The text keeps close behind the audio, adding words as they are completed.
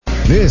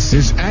This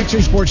is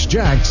Action Sports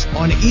Jax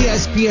on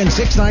ESPN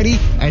 690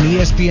 and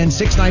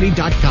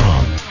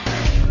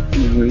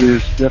ESPN690.com. It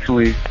is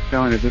definitely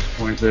telling at this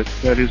point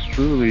that is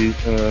truly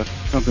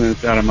something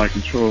that's out of my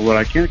control. What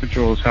I can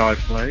control is how I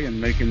play, and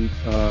making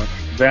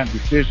that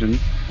decision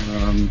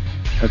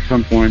at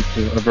some point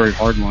a very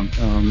hard one.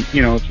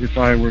 If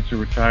I were to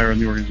retire on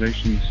the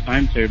organization's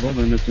timetable,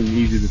 then it's an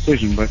easy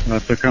decision. But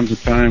if there comes a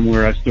time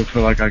where I still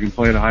feel like I can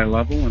play at a high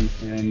level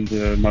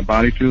and my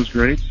body feels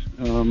great,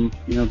 then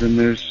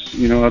there's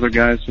other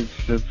guys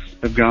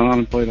have gone on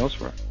and played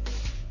elsewhere.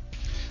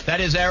 That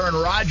is Aaron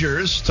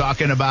Rodgers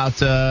talking about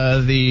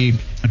the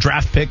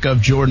draft pick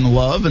of Jordan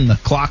Love, and the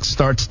clock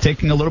starts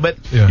ticking a little bit.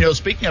 Yeah.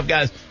 Speaking of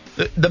guys,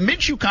 the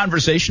Minshew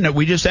conversation that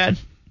we just had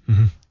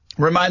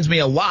reminds me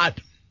a lot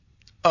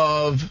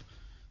of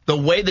the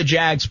way the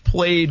Jags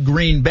played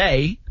Green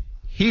Bay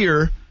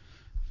here.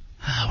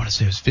 I want to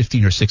say it was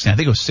 15 or 16. I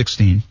think it was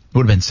 16. It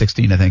would have been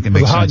 16, I think. It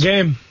was a hot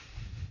game.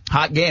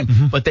 Hot game.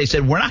 Mm-hmm. But they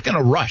said, we're not going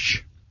to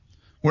rush.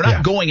 We're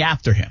not going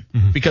after him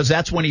because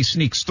that's when he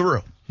sneaks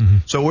through. Mm-hmm.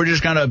 So we're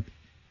just going to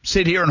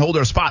sit here and hold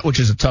our spot, which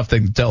is a tough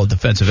thing to tell a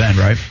defensive end,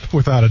 right?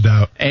 Without a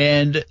doubt.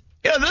 And,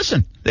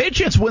 listen, they had a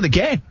chance to win the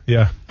game.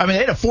 Yeah. I mean,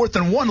 they had a 4th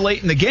and 1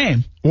 late in the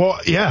game. Well,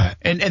 yeah.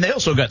 And they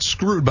also got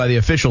screwed by the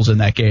officials in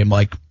that game,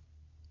 like,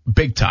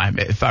 big time,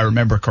 if I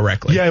remember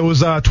correctly. Yeah, it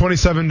was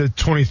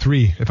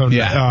 27-23, if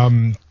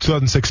I'm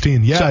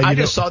 2016. Yeah, so I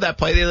just saw that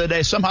play the other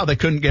day. Somehow they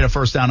couldn't get a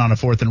first down on a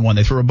 4th and 1.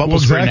 They threw a bubble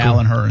screen to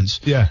Allen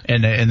Hurns. Yeah.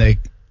 And they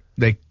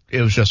it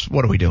was just,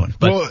 what are we doing?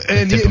 But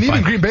and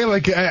even Green Bay,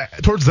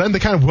 towards the end, they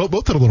kind of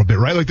wilted a little bit,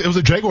 right? Like, it was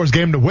a Jaguars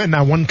game to win.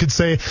 Now, one could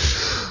say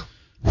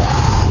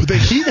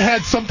the Heat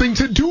had something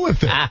to do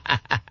with it.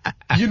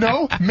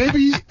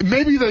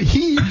 Maybe the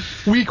Heat,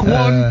 week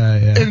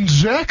 1 in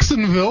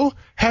Jacksonville,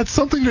 had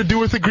something to do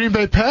with the Green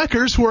Bay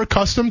Packers, who are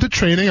accustomed to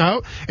training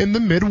out in the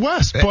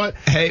Midwest. But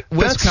hey,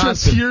 that's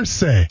just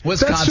hearsay.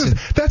 Wisconsin.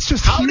 That's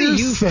just How hearsay.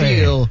 do you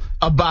feel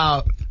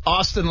about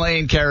Austin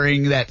Lane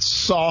carrying that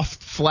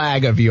soft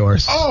flag of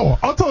yours? Oh,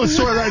 I'll tell the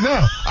story right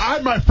now. I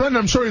had my friend,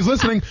 I'm sure he's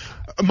listening,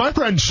 my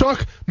friend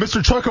Chuck,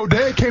 Mr. Chuck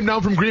O'Day, came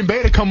down from Green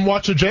Bay to come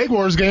watch a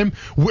Jaguars game,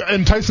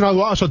 and Tyson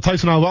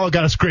Aluala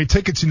got us great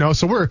tickets,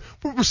 so we're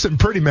sitting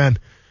pretty, man.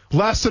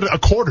 Lasted a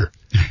quarter.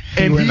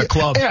 And we're in the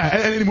club. Yeah,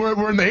 and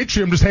we're in the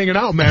atrium just hanging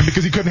out, man,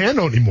 because he couldn't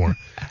handle it anymore.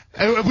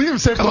 And we didn't even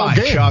say for the whole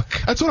game.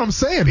 Chuck. That's what I'm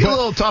saying. Be a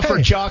little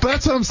tougher, Chuck. But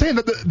that's what I'm saying.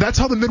 That's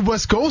how the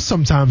Midwest goes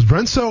sometimes,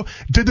 Brent. So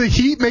did the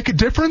Heat make a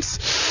difference?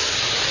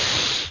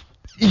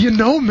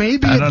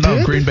 Maybe I don't know.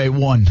 Did. Green Bay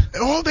won.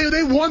 Oh,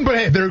 they won, but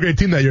hey, they're a great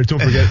team that year.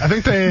 Don't forget. I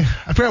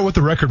forgot what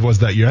the record was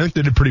that year. I think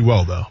they did pretty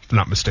well, though, if I'm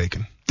not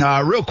mistaken.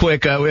 Real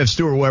quick, we have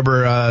Stuart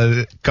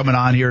Weber coming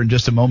on here in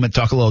just a moment,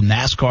 talk a little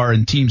NASCAR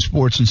and team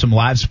sports and some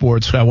live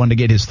sports. I wanted to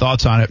get his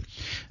thoughts on it.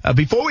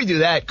 Before we do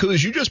that,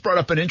 Kuz, you just brought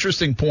up an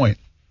interesting point.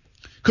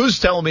 Kuz was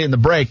telling me in the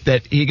break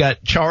that he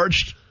got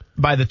charged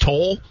by the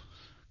toll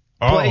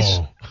place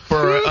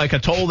for a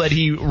toll that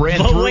he ran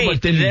through. Wait,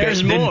 but didn't.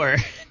 There's more.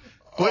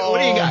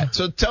 What do you got?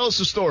 So tell us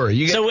the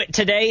story. So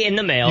today in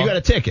the mail, you got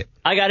a ticket.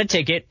 I got a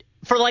ticket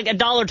for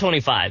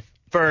 $1.25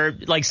 for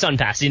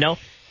SunPass,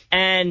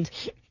 and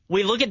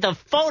we look at the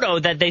photo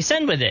that they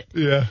send with it.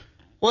 Yeah.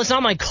 Well, it's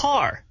not my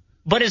car,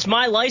 but it's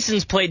my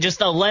license plate,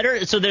 just a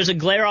letter. So there's a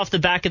glare off the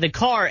back of the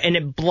car, and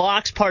it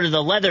blocks part of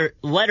the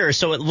letter,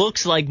 so it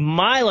looks like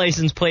my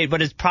license plate,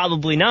 but it's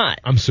probably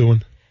not. I'm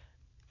suing.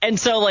 And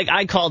so,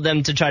 I called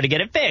them to try to get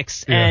it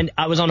fixed, and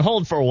I was on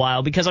hold for a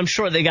while because I'm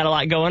sure they got a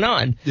lot going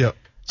on. Yep.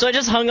 So I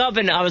just hung up,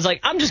 and I was like,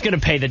 I'm just going to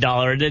pay the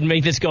 $1 and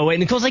make this go away. And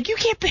Nicole's like, you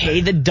can't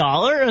pay the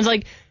 $1. I was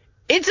like,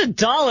 it's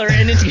 $1,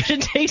 and it's going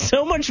to take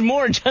so much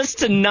more just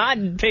to not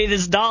pay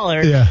this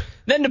 $1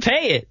 than to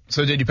pay it.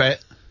 So did you pay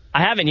it?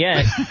 I haven't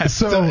yet. You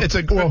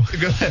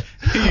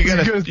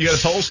got a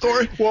toll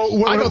story?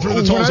 Well, I go through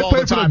the tolls all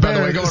the time, by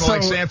the way, going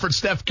to Sanford.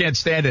 Steph can't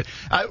stand it.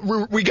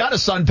 We got a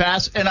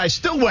SunPass, and I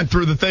still went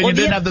through the thing and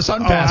didn't have the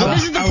SunPass. Well,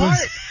 this is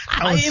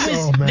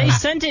the part. They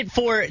sent it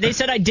they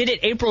said I did it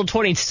April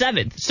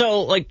 27th.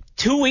 So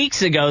 3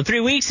 weeks ago,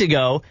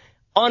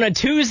 on a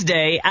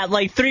Tuesday at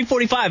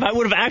 3:45, I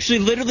would have actually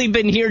literally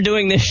been here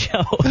doing this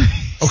show.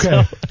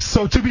 Okay.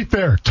 So to be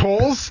fair,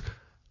 tolls,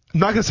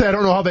 I'm not going to say I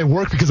don't know how they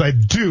work because I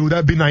do.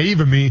 That'd be naive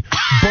of me.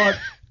 But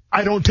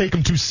I don't take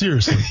them too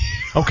seriously.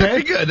 Okay?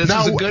 Very good. This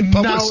is a good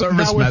public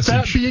service message. Now, with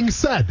that being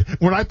said,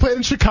 when I played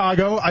in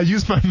Chicago, I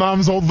used my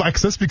mom's old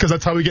Lexus because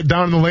that's how we get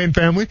down in the Lane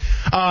family.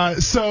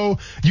 So,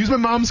 use my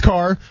mom's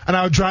car, and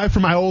I would drive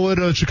from Iola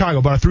to Chicago,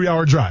 about a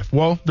 3-hour drive.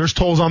 Well, there's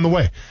tolls on the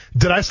way.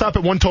 Did I stop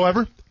at one toll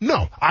ever?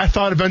 No. I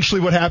thought eventually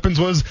what happens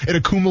was it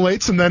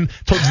accumulates, and then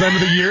towards the end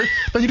of the year,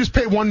 then you just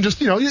pay one, it's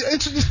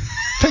just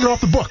take it off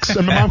the books,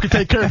 and my mom can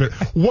take care of it.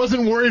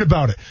 Wasn't worried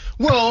about it.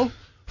 Well,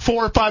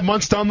 4 or 5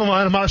 months down the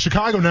line, I'm out of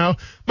Chicago now.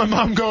 My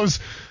mom goes,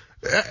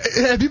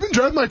 have you been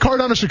driving my car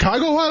down to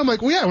Chicago a lot? I'm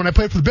like, well, yeah, when I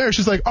played for the Bears.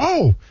 She's like,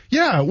 oh,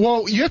 yeah,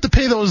 well, you have to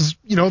pay those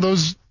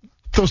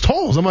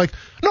tolls. I'm like,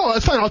 no,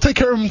 that's fine. I'll take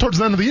care of them towards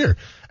the end of the year.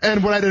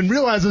 And what I didn't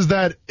realize is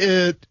that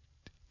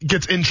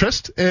gets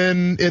interest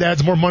and it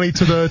adds more money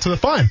to the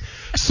fine.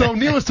 So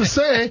needless to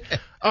say,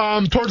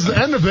 towards the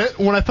end of it,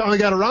 when I finally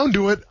got around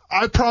to it,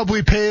 I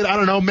probably paid, I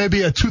don't know,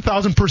 maybe a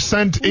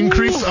 2,000%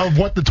 increase of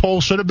what the toll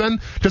should have been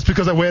just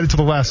because I waited to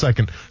the last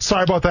second.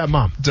 Sorry about that,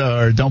 Mom.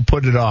 Don't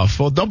put it off.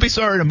 Well, don't be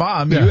sorry to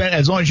Mom. Yeah.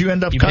 As long as you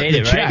end up cutting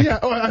the check. Right? Yeah,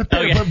 I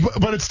paid it,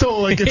 but it's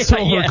still like it's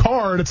still her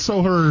card. It's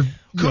still her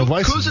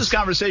license. Kuz's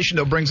conversation,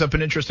 though, brings up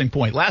an interesting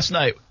point. Last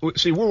night,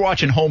 we're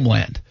watching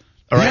Homeland.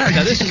 All right. Yeah,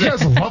 now, this you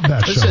guys love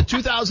that show. This is a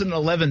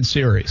 2011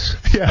 series.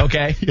 Yeah.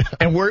 Okay. Yeah.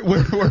 And we're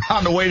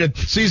on the way to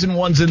season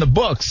 1's in the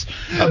books.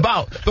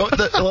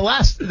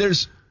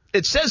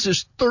 It says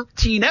there's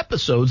 13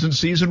 episodes in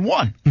season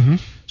 1. Mm-hmm.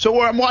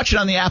 So I'm watching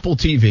on the Apple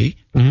TV,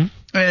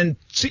 and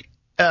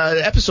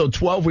episode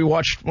 12 we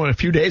watched a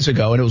few days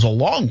ago, and it was a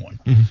long one.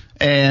 Mm-hmm.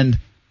 And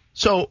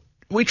so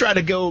we tried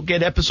to go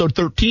get episode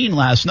 13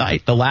 last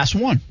night, the last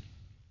one,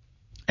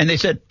 and they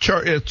said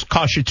it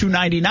cost you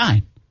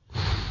 $2.99.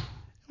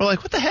 We're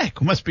like, what the heck?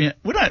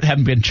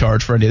 Haven't been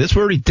charged for any of this.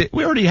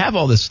 We already have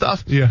all this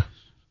stuff. Yeah.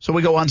 So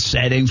we go on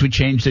settings. We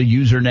changed the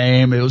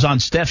username. It was on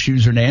Steph's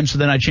username. So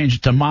then I changed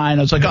it to mine.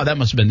 I was like, oh, that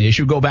must have been the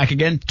issue. Go back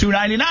again.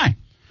 $2.99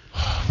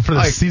 for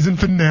the season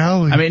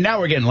finale. I mean,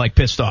 now we're getting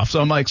pissed off. So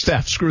I'm like,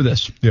 Steph, screw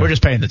this. Yeah. We're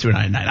just paying the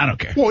 $2.99. I don't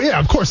care. Well,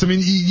 yeah, of course. I mean,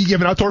 you have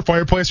an outdoor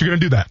fireplace. You're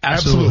going to do that.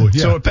 Absolutely.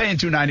 Yeah. So we're paying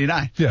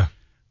 $2.99. Yeah.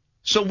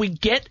 So we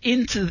get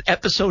into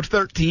episode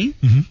 13.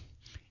 Mm-hmm.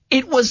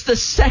 It was the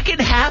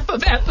second half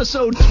of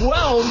episode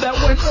 12 that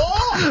went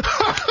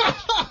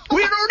wrong.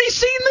 We had already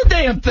seen the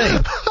damn thing.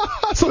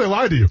 So they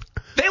lied to you.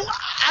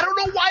 I don't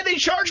know why they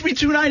charged me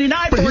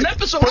 $2.99 for an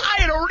episode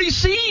I had already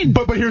seen.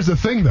 But here's the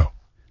thing, though.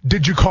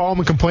 Did you call them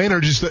and complain,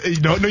 or just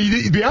no? You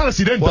didn't. Be honest,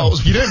 you didn't. Well,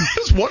 you didn't.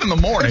 It was 1 in the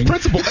morning.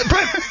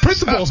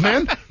 Principles,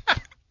 man.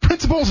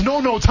 Principles,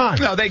 no time.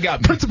 No, they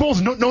got me. Principles,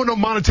 no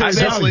monetary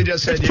value. I basically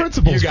just said,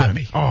 you got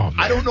me. Oh, man.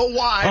 I don't know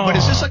why, but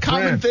is this a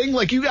common thing?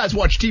 Like, you guys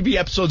watch TV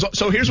episodes.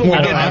 So here's what we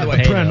did, by the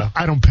way. Brent,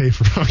 I don't pay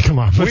for come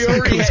on.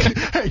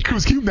 Hey,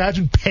 Cruz, can you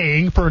imagine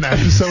paying for an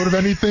episode of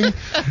anything?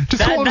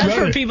 That's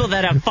for people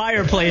that have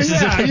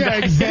fireplaces. Yeah,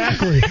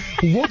 exactly.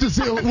 We're just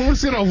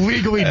going to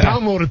legally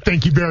download it.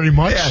 Thank you very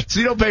much. Yeah, so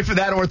you don't pay for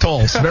that or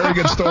tolls. Very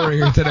good story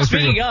here today.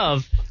 Speaking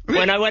of,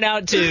 when I went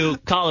out to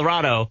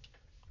Colorado,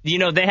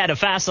 they had a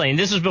fast lane.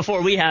 This was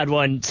before we had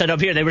one set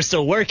up here. They were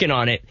still working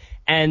on it.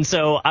 And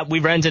so we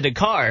rented a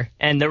car,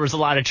 and there was a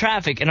lot of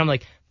traffic. And I'm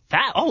like,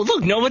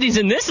 look, nobody's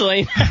in this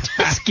lane.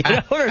 Just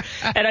get over.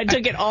 And I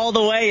took it all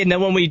the way. And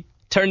then when we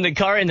turned the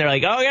car in, they're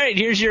like, all right,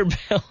 here's your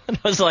bill. And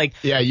I was like,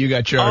 yeah, you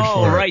got charged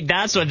for it. Oh, right,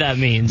 that's what that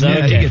means. Yeah,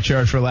 okay. You get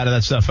charged for a lot of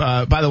that stuff.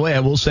 By the way,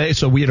 I will say,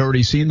 so we had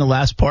already seen the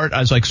last part.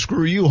 I was like,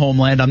 screw you,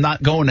 Homeland. I'm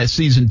not going to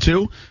season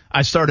 2.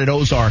 I started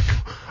Ozark.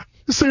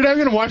 So you're not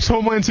going to watch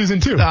Homeland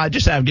season 2? I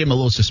just give him a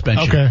little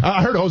suspension. Okay.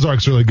 I heard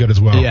Ozark's really good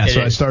as well. Yeah,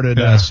 so I started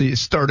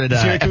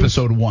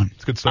episode 1.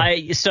 It's good stuff.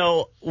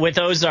 So with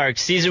Ozark,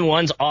 season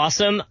 1's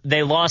awesome.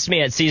 They lost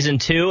me at season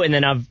 2, and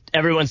then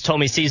everyone's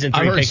told me season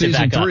 3 picked it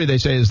back up. Season 3 they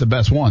say is the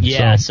best one.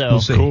 Yeah, so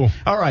we'll see. Cool.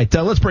 All right,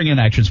 let's bring in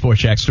Action Sports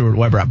Jack Stuart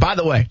Weber. By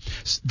the way,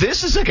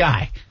 this is a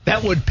guy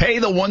that would pay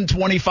the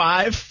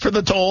 $125 for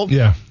the toll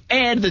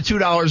and the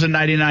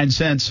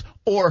 $2.99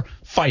 or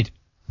fight.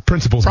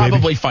 Principles, probably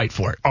baby. Fight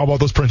for it. All about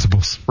those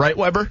principles. Right,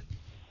 Weber?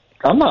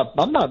 I'm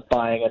not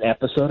buying an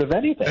episode of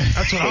anything.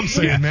 That's what I'm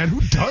saying, man.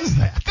 Who does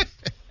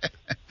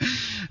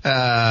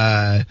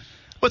that?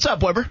 What's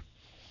up, Weber?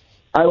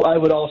 I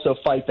would also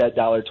fight that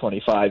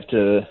 $1.25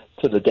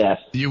 to the death.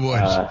 You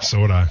would.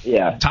 So would I.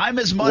 Yeah. Time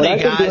is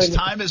money, guys.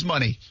 Time is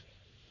money.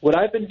 What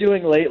I've been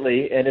doing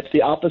lately, and it's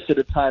the opposite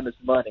of time is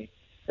money.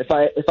 If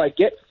I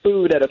get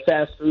food at a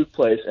fast food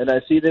place and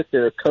I see that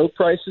their Coke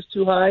price is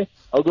too high,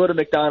 I'll go to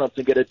McDonald's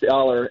and get a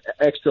 $1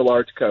 extra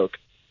large Coke,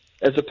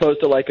 as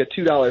opposed to like a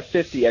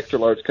 $2.50 extra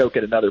large Coke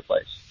at another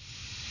place.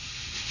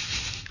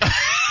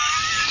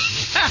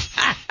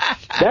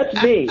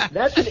 That's me.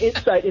 That's an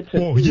insight into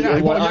me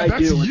and what I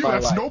do in my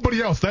life. That's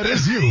nobody else. That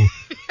is you.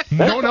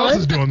 No one else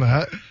is doing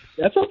that.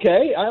 That's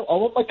okay. I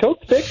want my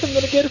Coke fixed. I'm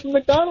going to get it from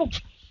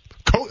McDonald's.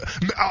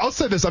 I'll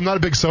say this. I'm not a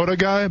big soda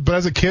guy, but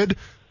as a kid,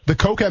 the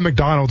Coke at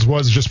McDonald's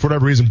was just for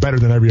whatever reason better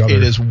than every other.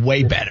 It is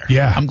way better.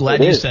 Yeah. I'm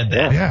glad you said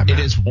that. Yeah, it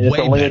is way it's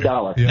only better.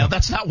 $1. Yeah. Now,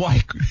 that's not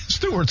why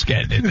Stewart's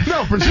getting it.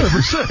 No, for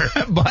sure.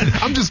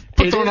 But I'm just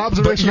throwing an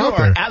observation out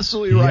there. You are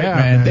absolutely right,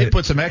 man. They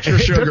put some extra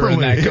sugar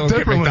in that Coke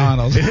at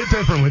McDonald's. It hit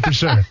differently, for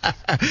sure.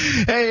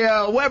 Hey,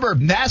 Weber,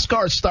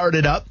 NASCAR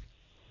started up.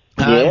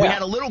 We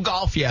had a little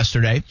golf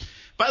yesterday.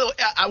 By the way,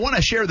 I want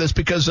to share this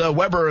because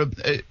Weber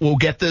will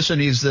get this,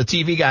 and he's the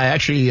TV guy. I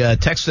actually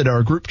texted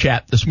our group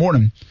chat this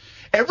morning.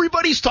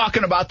 Everybody's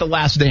talking about The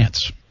Last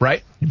Dance,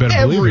 right? You better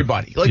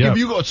Everybody. believe it. If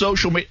you go to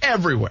social media,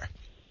 everywhere.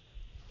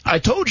 I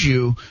told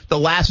you The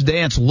Last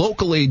Dance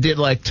locally did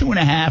like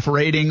 2.5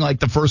 rating like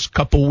the first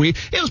couple weeks.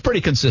 It was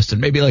pretty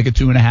consistent, maybe like a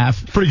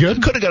 2.5. Pretty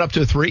good. Could have got up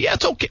to a 3. Yeah,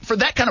 it's okay. For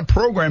that kind of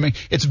programming,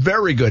 it's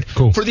very good.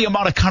 Cool. For the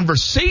amount of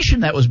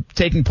conversation that was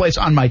taking place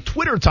on my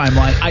Twitter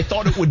timeline, I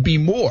thought it would be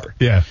more.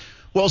 Yeah.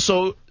 Well,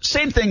 so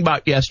same thing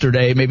about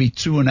yesterday, maybe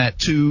 2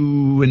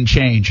 and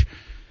change.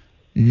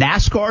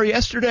 NASCAR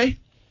yesterday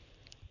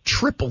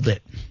tripled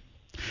it.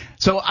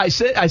 So I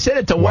said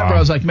it to Weber. I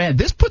was like, man,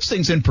 this puts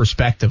things in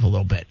perspective a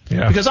little bit.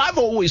 Yeah. Because I've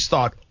always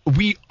thought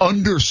we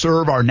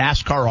underserve our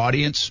NASCAR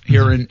audience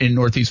here in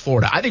Northeast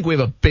Florida. I think we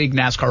have a big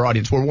NASCAR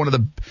audience. We're one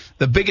of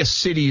the biggest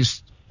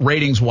cities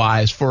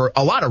ratings-wise for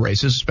a lot of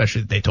races,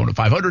 especially the Daytona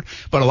 500,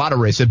 but a lot of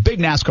races, a big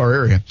NASCAR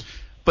area.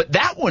 But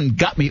that one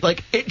got me.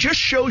 Like, it just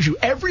shows you,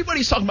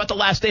 everybody's talking about The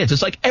Last Dance.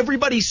 It's like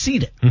everybody's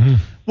seen it.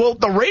 Well,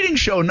 the ratings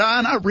show,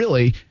 not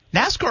really.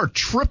 NASCAR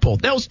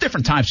tripled. That was a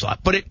different time slot,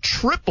 but it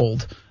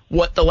tripled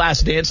what The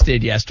Last Dance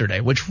did yesterday,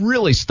 which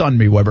really stunned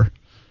me, Weber.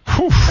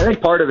 I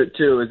think part of it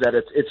too is that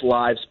it's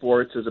live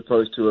sports as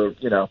opposed to a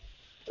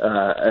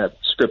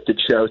scripted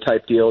show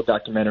type deal,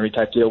 documentary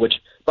type deal. Which,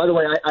 by the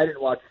way, I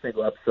didn't watch a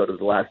single episode of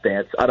The Last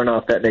Dance. I don't know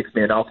if that makes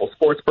me an awful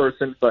sports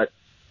person, but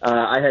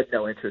I had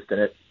no interest in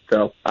it.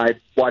 So I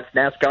watched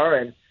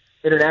NASCAR and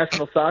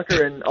international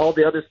soccer and all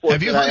the other sports.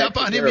 Have you hung up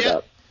on him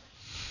yet?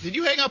 Did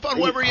you hang up on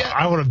Weber yet?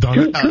 I would have done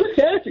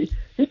it.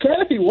 He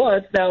can if he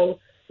wants. Now,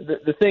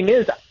 the thing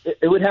is,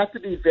 it would have to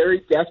be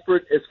very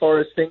desperate as far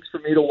as things for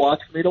me to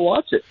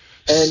watch it.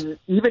 And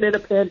even in a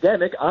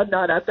pandemic, I'm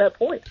not at that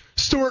point.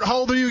 Stuart, how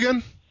old are you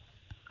again?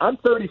 I'm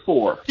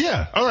 34.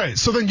 Yeah. All right.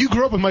 So then you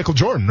grew up with Michael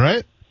Jordan,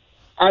 right?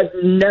 I've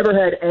never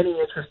had any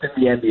interest in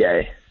the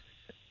NBA.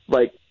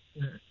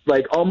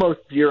 Like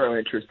almost zero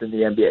interest in the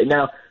NBA.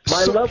 Now,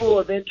 my level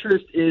of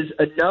interest is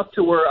enough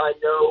to where I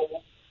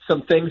know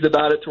some things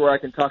about it to where I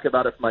can talk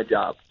about it for my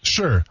job.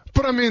 Sure.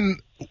 But, I mean,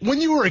 when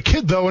you were a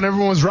kid, though, and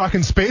everyone was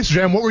rocking Space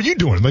Jam, what were you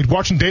doing? Like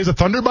watching Days of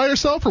Thunder by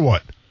yourself or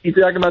what? You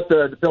talking about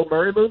the Bill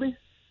Murray movie?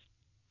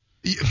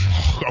 Yeah,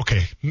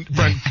 okay,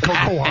 Brent, go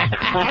on.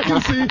 I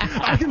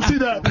can see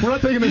that we're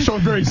not taking this show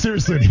very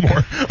seriously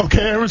anymore.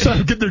 Okay, everyone's trying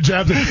to get their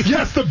jabs in.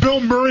 Yes, the Bill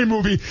Murray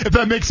movie, if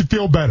that makes you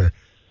feel better.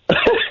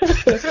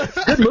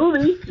 Good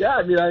movie. Yeah,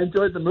 I mean, I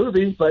enjoyed the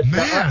movie, but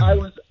I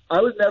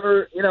was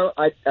never,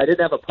 I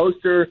didn't have a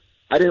poster.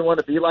 I didn't want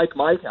to be like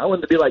Mike. I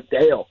wanted to be like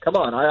Dale. Come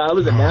on, I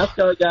was a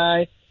NASCAR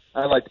guy.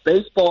 I liked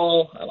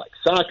baseball. I liked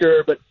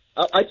soccer, but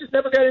I just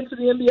never got into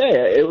the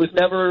NBA. It was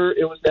never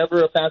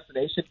a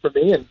fascination for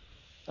me, and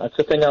that's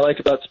the thing I like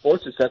about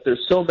sports is that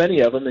there's so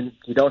many of them, and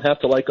you don't have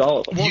to like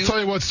all of them. Well, I'll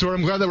tell you what, Stuart,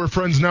 I'm glad that we're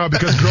friends now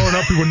because growing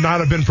up we would not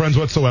have been friends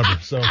whatsoever.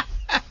 So.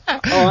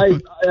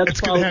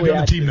 It's good to have you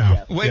on the team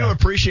now. Way to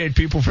appreciate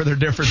people for their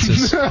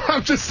differences.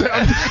 I'm just saying,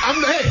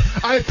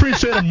 I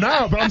appreciate them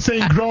now, but I'm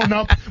saying growing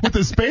up with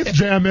the Space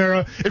Jam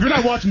era, if you're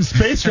not watching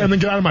Space Jam, then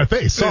get out of my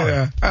face. Sorry.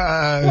 Well,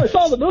 I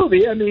saw the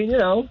movie. I mean,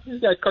 he's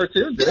got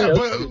cartoons.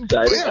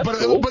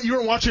 But you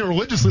weren't watching it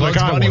religiously Bugs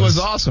like I was. Bunny was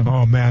awesome.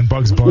 Oh, man,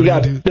 Bugs Bunny. You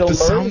got dude. Bill The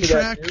Murray,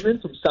 soundtrack. You got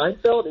Newman from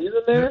Seinfeld. He's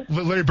in there.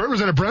 Larry Bird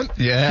was in it, Brent.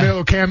 Yeah. Made a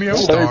little cameo.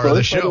 Star of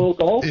the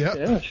show. Yep.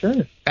 Yeah, sure.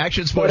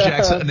 Action Sports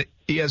Jacks on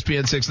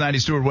ESPN 690.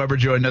 Stuart Weber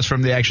joined us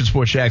from the Action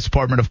Sports Jacks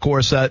department, of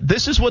course.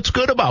 This is what's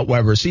good about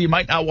Weber. See, you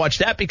might not watch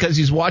that because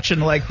he's watching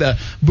like the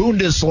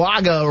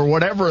Bundesliga or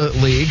whatever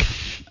league.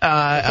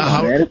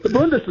 Man, it's the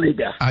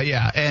Bundesliga.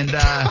 Yeah, and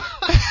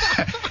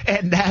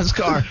and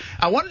NASCAR.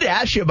 I wanted to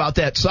ask you about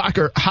that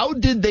soccer. How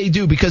did they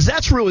do? Because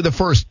that's really the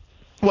first.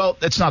 Well,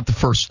 it's not the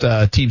first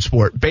team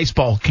sport.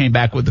 Baseball came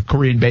back with the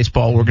Korean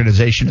Baseball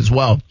Organization as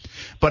well.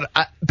 But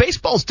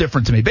baseball's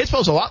different to me.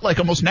 Baseball's a lot like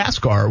almost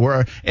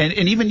NASCAR, and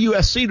even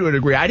USC to a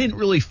degree. I didn't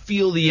really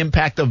feel the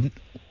impact of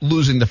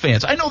losing the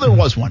fans. I know there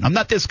was one. I'm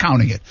not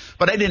discounting it,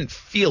 but I didn't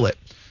feel it.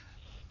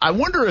 I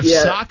wonder if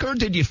soccer,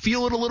 did you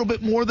feel it a little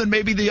bit more than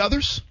maybe the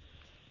others?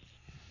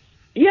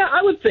 Yeah,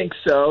 I would think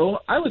so.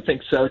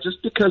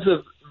 Just because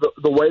of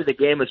the way the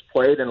game is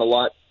played in a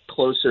lot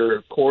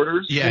closer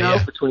quarters,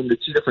 between the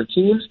two different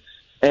teams,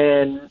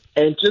 and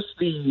just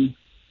the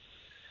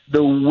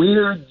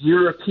weird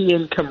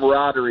European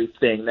camaraderie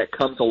thing that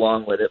comes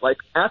along with it. Like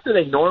after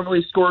they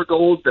normally score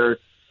goals, they're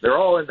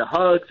all in the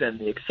hugs and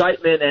the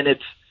excitement, and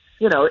it's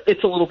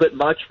a little bit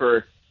much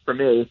for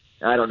me.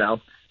 I don't know.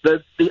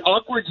 The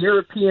awkward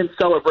European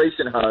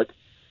celebration hug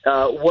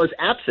was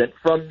absent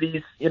from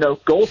these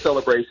goal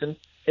celebrations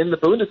in the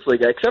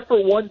Bundesliga, except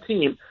for one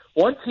team.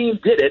 One team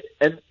did it,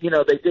 and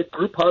they did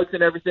group hugs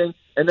and everything,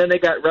 and then they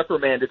got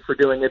reprimanded for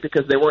doing it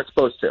because they weren't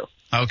supposed to.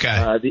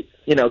 Okay.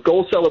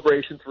 Goal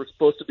celebrations were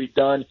supposed to be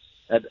done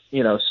at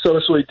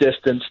socially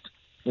distanced.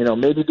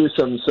 Maybe do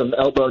some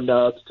elbow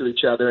nubs to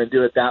each other and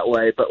do it that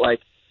way. But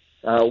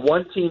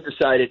one team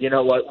decided, you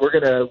know what, we're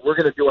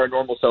gonna do our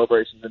normal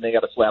celebrations, and they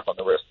got a slap on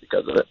the wrist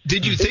because of it.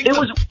 Did you think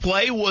the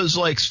play was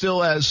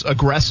still as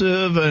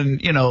aggressive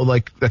and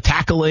like the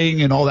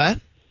tackling and all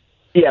that?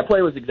 Yeah,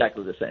 play was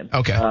exactly the same.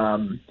 Okay.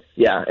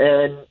 Yeah,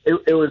 and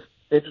it was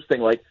interesting.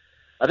 Like,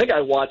 I think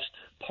I watched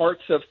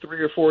parts of 3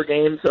 or 4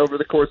 games over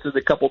the course of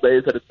the couple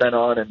days that it's been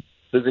on, and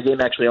there's a game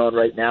actually on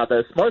right now.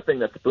 The smart thing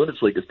that the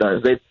Bundesliga has done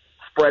is they've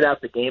spread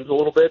out the games a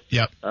little bit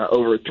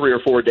over 3 or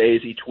 4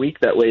 days each week.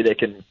 That way they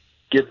can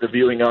give the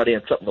viewing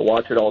audience something to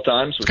watch at all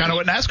times. It's kind of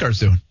what NASCAR's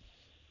doing.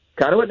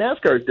 Kind of what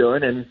NASCAR is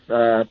doing,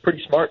 and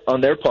pretty smart on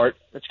their part.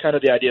 It's kind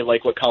of the idea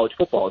like what college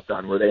football has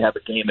done, where they have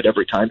a game at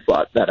every time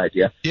slot, that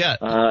idea. Yeah.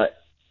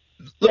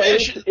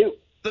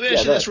 Let me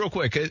ask you this real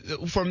quick.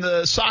 From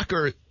the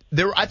soccer,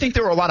 I think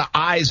there were a lot of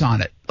eyes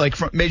on it, like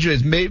from Major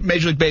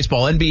League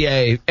Baseball,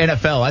 NBA,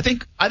 NFL. I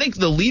think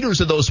the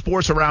leaders of those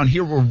sports around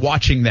here were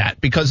watching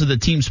that because of the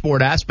team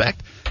sport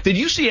aspect. Did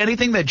you see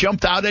anything that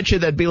jumped out at you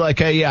that'd be like,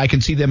 hey, yeah, I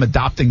can see them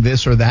adopting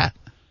this or that?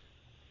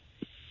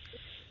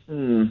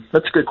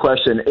 That's a good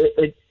question.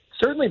 It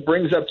certainly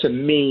brings up to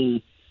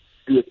me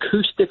the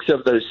acoustics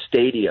of those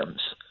stadiums,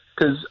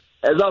 because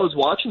as I was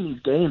watching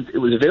these games, it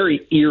was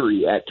very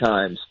eerie at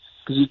times.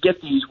 Because you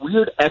get these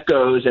weird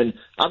echoes, and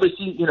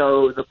obviously,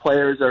 the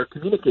players are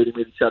communicating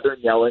with each other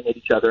and yelling at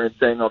each other and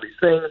saying all these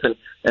things,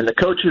 and the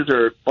coaches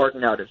are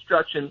barking out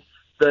instructions.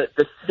 The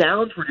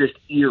sounds were just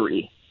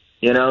eerie,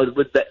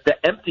 with the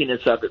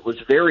emptiness of it was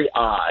very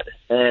odd,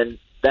 and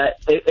that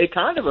it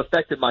kind of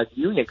affected my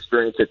viewing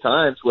experience at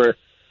times, where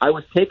I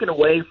was taken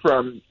away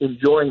from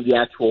enjoying the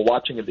actual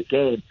watching of the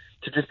game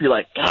to just be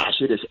like,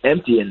 gosh, it is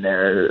empty in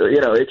there.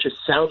 It just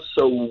sounds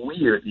so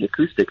weird, the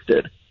acoustics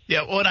did.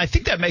 Yeah, well, and I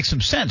think that makes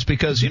some sense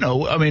because,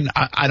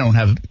 I don't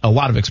have a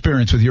lot of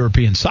experience with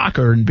European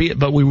soccer,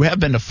 but we have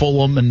been to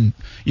Fulham, and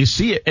you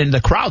see it, and the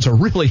crowds are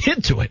really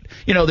into it.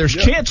 There's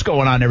chants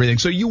going on and everything,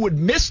 so you would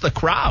miss the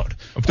crowd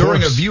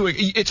during a viewing.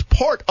 It's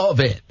part of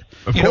it,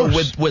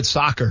 with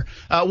soccer.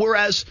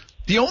 Whereas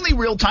the only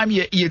real time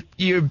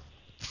you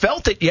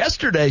felt it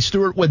yesterday,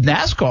 Stuart, with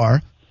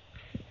NASCAR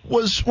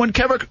was when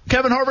Kevin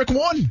Harvick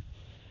won,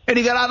 and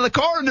he got out of the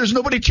car, and there's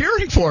nobody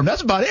cheering for him.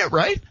 That's about it,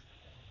 right?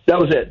 That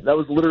was it. That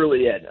was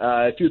literally it.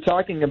 If you're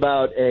talking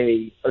about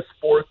a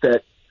sport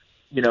that,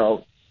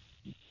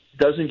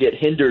 doesn't get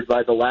hindered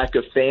by the lack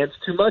of fans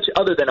too much,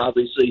 other than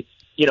obviously,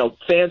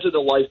 fans are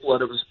the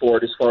lifeblood of a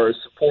sport as far as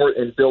support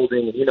and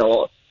building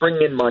and,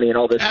 bringing in money and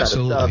all this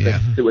Absolutely, kind of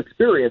stuff and to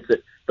experience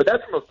it. But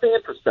that's from a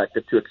fan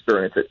perspective to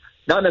experience it,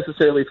 not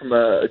necessarily from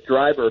a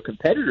driver or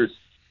competitor's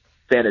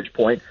vantage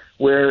point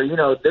where,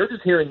 they're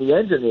just hearing the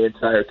engine the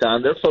entire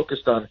time. They're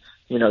focused on,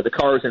 the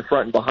cars in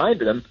front and behind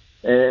them,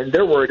 and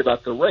they're worried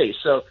about the race.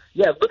 So,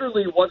 yeah,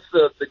 literally once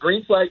the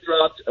green flag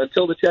dropped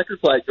until the checkered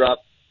flag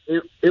dropped,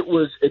 it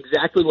was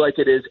exactly like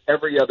it is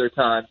every other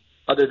time,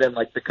 other than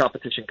like the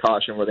competition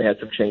caution where they had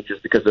some changes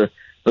because of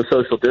the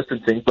social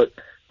distancing. But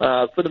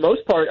for the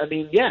most part,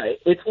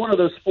 it's one of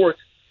those sports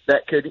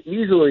that could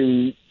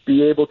easily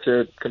be able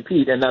to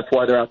compete, and that's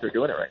why they're out there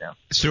doing it right now.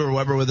 Stuart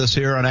Weber with us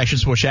here on Action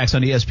Sports Jax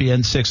on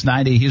ESPN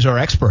 690. He's our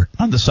expert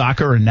on the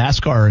soccer and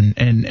NASCAR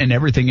and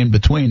everything in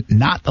between.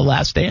 Not The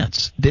Last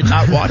Dance. Did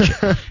not watch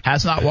it.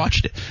 Has not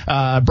watched it.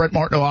 Brett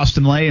Martineau,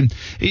 Austin Lane.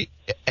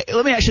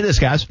 Let me ask you this,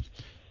 guys.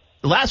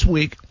 Last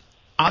week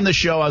on the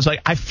show, I was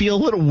like, I feel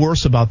a little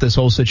worse about this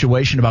whole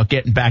situation about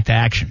getting back to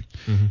action.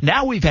 Mm-hmm.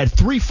 Now we've had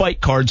 3 fight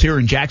cards here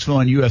in Jacksonville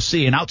on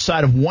UFC, and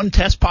outside of 1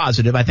 test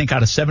positive, I think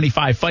out of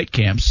 75 fight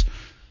camps,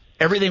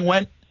 everything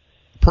went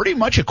pretty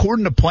much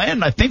according to plan,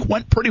 and I think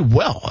went pretty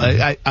well,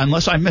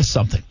 unless I missed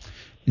something.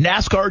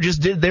 NASCAR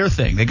just did their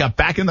thing. They got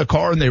back in the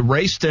car and they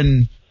raced,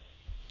 and,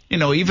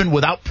 even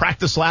without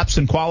practice laps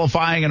and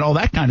qualifying and all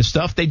that kind of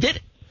stuff, they did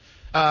it.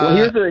 Well,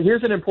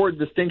 here's an important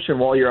distinction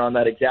while you're on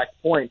that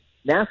exact point.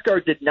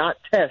 NASCAR did not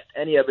test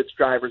any of its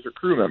drivers or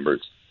crew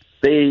members.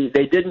 They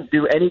didn't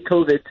do any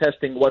COVID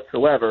testing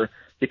whatsoever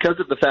because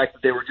of the fact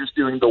that they were just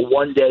doing the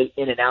one-day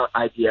in-and-out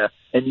idea,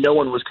 and no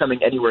one was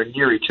coming anywhere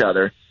near each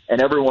other,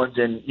 and everyone's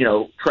in,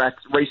 track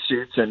race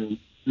suits and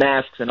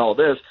masks and all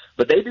this,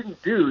 but they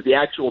didn't do the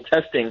actual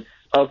testing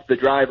of the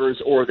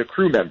drivers or the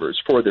crew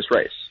members for this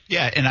race.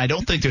 Yeah, and I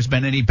don't think there's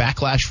been any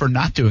backlash for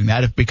not doing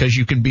that because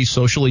you can be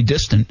socially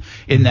distant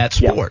in that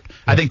sport. Yeah.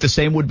 I think the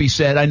same would be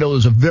said. I know it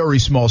was a very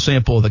small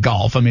sample of the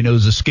golf. It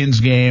was a skins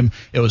game.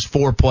 It was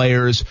 4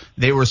 players.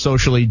 They were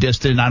socially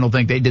distant. I don't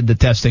think they did the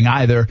testing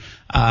either.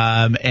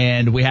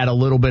 And we had a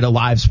little bit of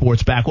live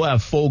sports back. We'll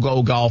have full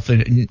go golf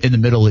in the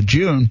middle of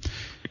June.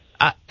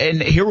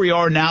 And here we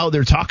are now.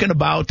 They're talking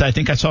about, I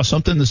think I saw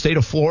something in the state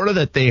of Florida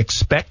that they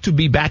expect to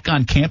be back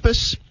on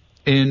campus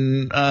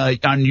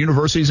on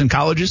universities and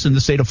colleges in the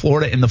state of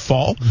Florida in the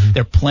fall. Mm-hmm.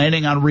 They're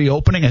planning on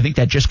reopening. I think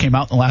that just came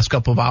out in the last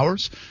couple of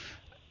hours.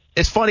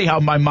 It's funny how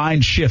my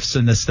mind shifts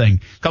in this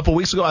thing. A couple of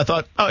weeks ago, I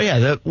thought,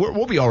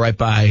 we'll be all right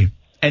by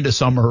end of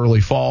summer,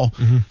 early fall.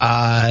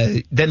 Mm-hmm.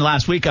 Then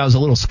last week, I was a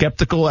little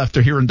skeptical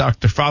after hearing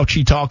Dr.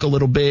 Fauci talk a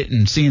little bit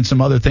and seeing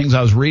some other things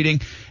I was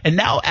reading. And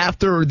now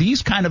after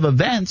these kind of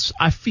events,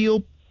 I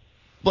feel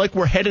like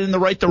we're headed in the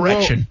right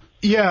direction.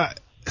 Well, yeah.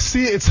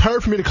 See, it's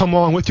hard for me to come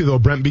along with you, though,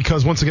 Brent,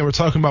 because once again, we're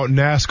talking about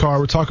NASCAR,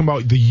 we're talking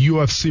about the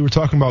UFC, we're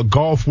talking about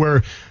golf,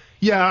 where,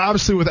 yeah,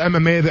 obviously with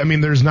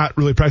MMA, there's not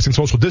really practicing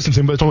social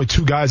distancing, but it's only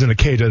 2 guys in a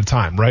cage at a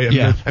time, right?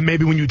 And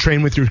maybe when you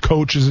train with your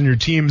coaches and your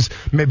teams,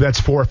 maybe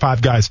that's 4 or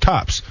 5 guys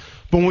tops.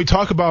 But when we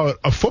talk about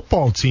a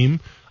football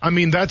team,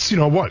 that's,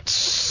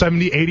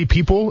 70, 80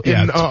 people?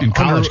 Yeah, in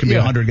college can be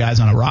 100 guys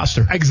on a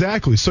roster.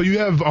 Exactly. So you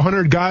have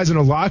 100 guys in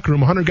a locker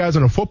room, 100 guys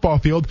on a football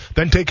field,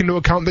 then take into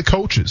account the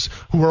coaches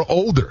who are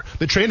older,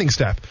 the training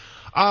staff.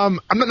 I'm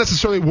not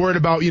necessarily worried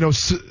about,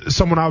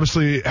 someone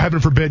obviously, heaven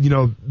forbid,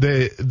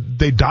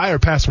 they die or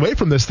pass away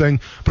from this thing,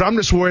 but I'm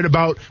just worried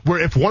about where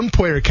if one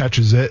player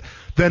catches it,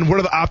 then what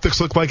do the optics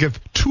look like if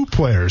 2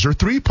 players or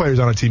 3 players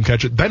on a team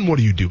catch it? Then what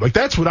do you do? Like,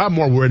 that's what I'm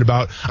more worried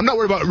about. I'm not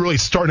worried about really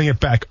starting it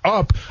back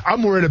up.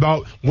 I'm worried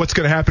about what's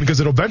going to happen because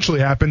it'll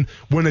eventually happen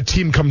when a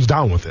team comes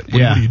down with it.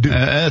 What do you do?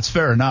 That's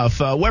fair enough.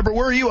 Weber,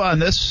 where are you on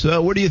this?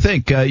 What do you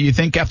think? You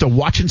think after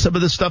watching some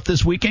of this stuff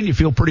this weekend, you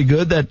feel pretty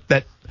good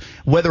that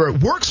whether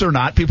it works or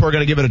not, people are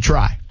going to give it a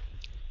try?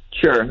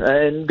 Sure.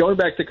 And going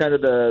back to kind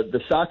of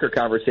the soccer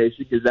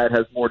conversation, because that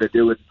has more to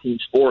do with team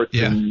sports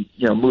and,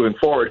 moving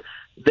forward.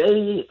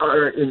 They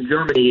are in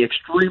Germany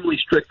extremely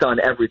strict on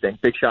everything.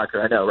 Big shocker,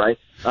 I know, right?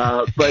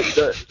 But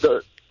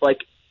the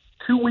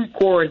 2-week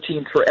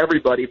quarantine for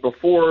everybody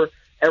before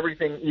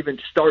everything even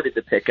started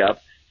to pick up.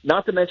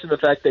 Not to mention the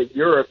fact that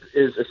Europe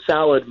is a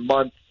solid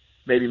month,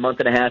 maybe month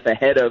and a half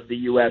ahead of the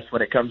U.S.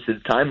 when it comes to the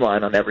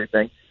timeline on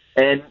everything.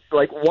 And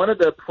one of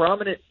the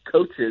prominent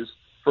coaches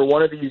for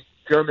one of these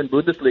German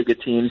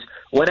Bundesliga teams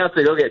went out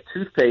to go get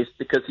toothpaste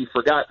because he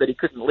forgot that he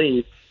couldn't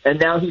leave. And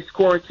now he's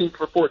quarantined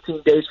for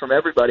 14 days from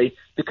everybody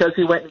because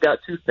he went and got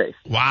toothpaste.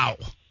 Wow.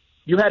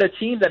 You had a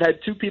team that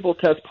had 2 people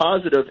test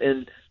positive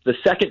in the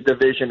second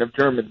division of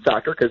German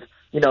soccer because,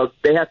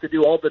 they have to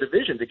do all the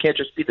divisions. It can't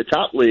just be the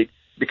top league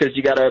because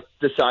you got to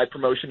decide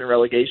promotion and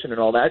relegation and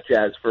all that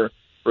jazz for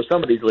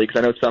some of these leagues.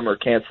 I know some are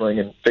canceling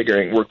and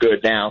figuring we're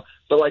good now.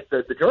 But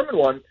the German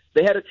one,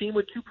 they had a team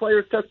with 2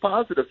 players test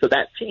positive. So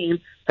that team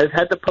has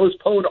had to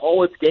postpone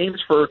all its games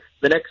for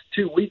the next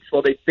 2 weeks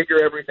while they figure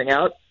everything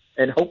out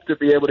and hope to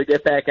be able to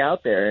get back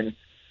out there. And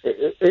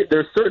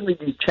there's certainly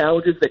these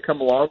challenges that come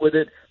along with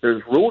it.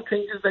 There's rule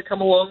changes that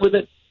come along with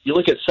it. You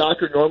look at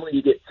soccer, normally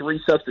you get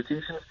 3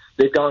 substitutions.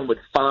 They've gone with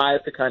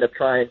 5 to kind of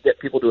try and get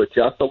people to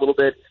adjust a little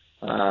bit,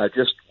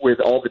 just with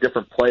all the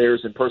different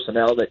players and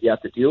personnel that you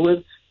have to deal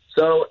with.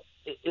 So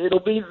it'll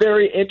be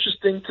very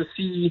interesting to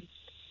see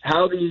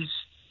how these,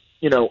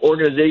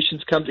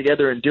 organizations come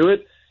together and do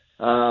it.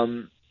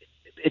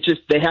 It's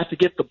just they have to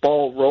get the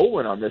ball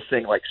rolling on this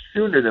thing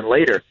sooner than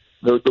later.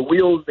 The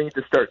wheels need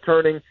to start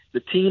turning. The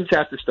teams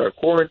have to start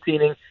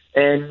quarantining.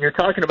 And you're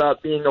talking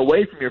about being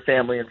away from your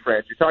family and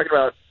friends. You're talking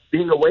about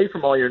being away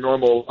from all your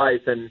normal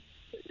life. And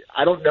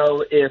I don't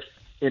know if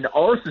in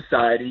our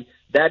society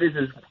that is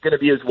going to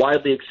be as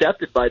widely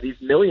accepted by these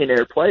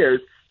millionaire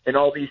players in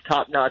all these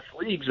top-notch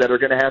leagues that are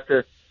going to have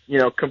to,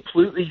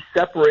 completely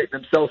separate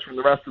themselves from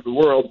the rest of the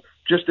world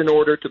just in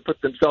order to put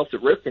themselves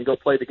at risk and go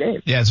play the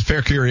game. Yeah, it's a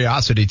fair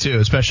curiosity, too,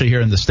 especially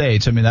here in the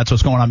States. I mean, that's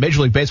what's going on.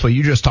 Major League Baseball,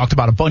 you just talked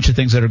about a bunch of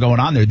things that are going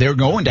on there. They're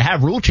going to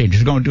have rule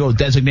changes. They're going to go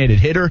designated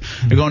hitter.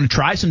 They're going to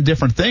try some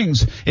different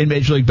things in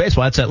Major League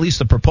Baseball. That's at least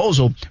the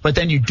proposal. But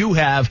then you do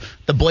have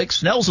the Blake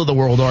Snells of the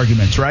world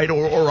arguments, right?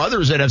 Or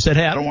others that have said,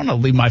 hey, I don't want to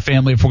leave my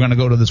family if we're going to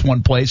go to this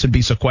one place and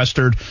be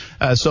sequestered.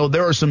 So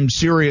there are some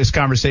serious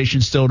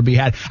conversations still to be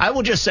had. I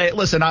will just say,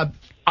 listen,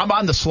 I'm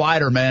on the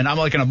slider, man. I'm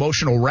like an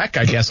emotional wreck,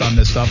 I guess, on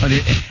this stuff.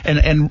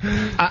 And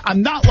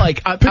I'm not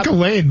pick a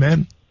lane,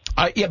 man.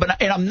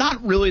 And I'm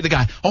not really the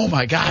guy, oh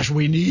my gosh,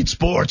 we need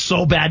sports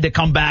so bad to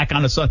come back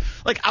on a Sunday.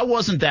 I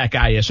wasn't that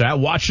guy yesterday. I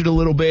watched it a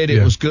little bit.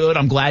 It was good.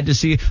 I'm glad to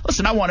see.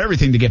 Listen, I want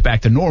everything to get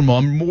back to normal.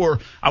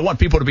 I want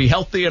people to be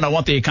healthy and I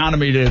want the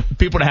economy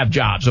people to have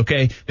jobs,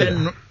 okay?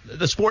 Then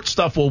the sports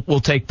stuff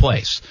will take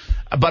place.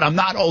 But I'm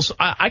not also,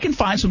 I can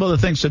find some other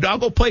things to do. I'll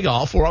go play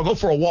golf or I'll go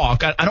for a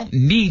walk. I don't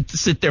need to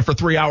sit there for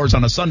 3 hours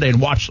on a Sunday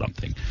and watch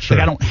something. Sure.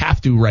 I don't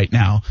have to right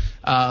now.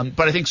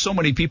 But I think so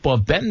many people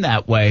have been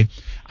that way.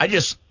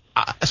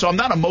 So I'm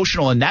not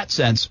emotional in that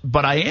sense,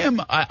 but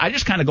I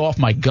just kind of go off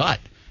my gut.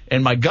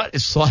 And my gut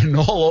is sliding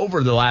all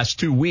over the last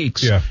 2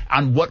 weeks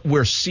on what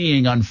we're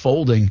seeing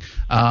unfolding.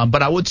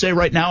 But I would say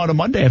right now on a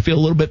Monday, I feel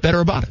a little bit better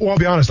about it. Well, I'll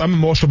be honest. I'm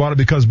emotional about it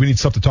because we need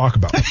stuff to talk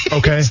about.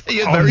 Okay?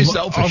 You're very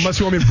selfish. Unless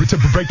you want me to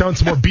break down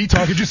some more bee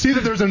talk. Did you see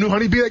that there's a new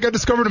honeybee that got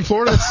discovered in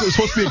Florida that's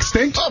supposed to be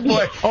extinct? Oh,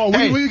 boy. Oh,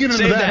 we get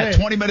into that.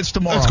 20 minutes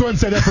tomorrow. Let's go ahead and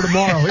say that for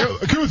tomorrow.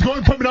 Kuz, go ahead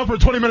and put me down for a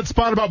 20-minute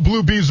spot about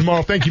blue bees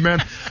tomorrow. Thank you,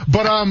 man.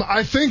 But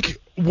I think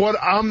what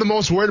I'm the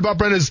most worried about,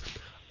 Brent, is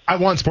I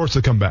want sports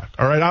to come back.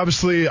 All right.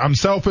 Obviously, I'm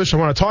selfish. I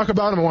want to talk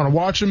about them. I want to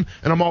watch them,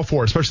 and I'm all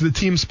for it, especially the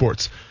team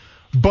sports.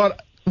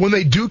 But when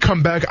they do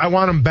come back, I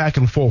want them back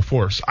in full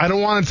force. I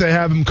don't want to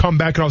have them come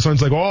back and all of a sudden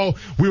it's like, oh,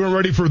 we were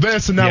ready for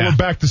this, and now we're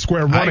back to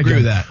square one again. I agree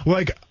with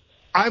that.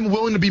 I'm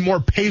willing to be more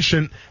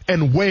patient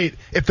and wait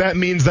if that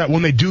means that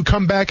when they do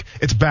come back,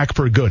 it's back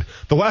for good.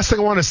 The last thing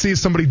I want to see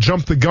is somebody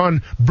jump the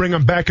gun, bring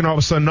them back, and all of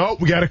a sudden, no,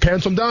 we got to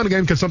cancel them down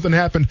again because something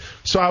happened.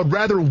 So I would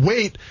rather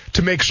wait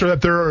to make sure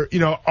that they're,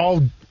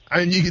 all.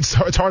 And it's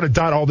hard to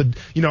dot all the,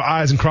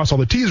 I's and cross all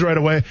the T's right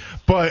away,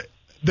 but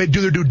they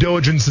do their due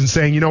diligence in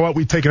saying, you know what,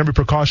 we've taken every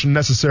precaution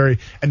necessary,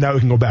 and now we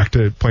can go back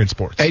to playing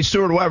sports. Hey,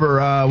 Stuart Weber,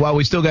 while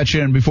we still got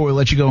you in, before we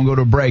let you go and go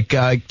to a break,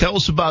 tell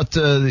us about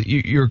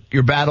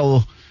your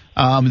battle,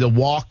 the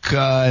walk,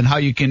 and how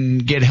you can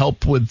get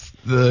help with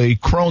the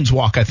Crohn's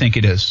walk, I think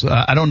it is.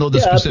 I don't know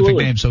the specific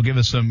name, so give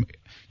us some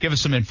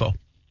info.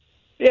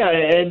 Yeah,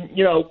 and,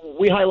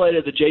 we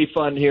highlighted the J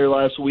Fund here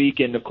last week,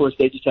 and, of course,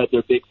 they just had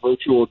their big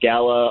virtual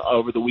gala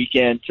over the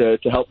weekend to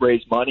help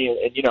raise money.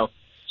 And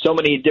so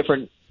many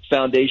different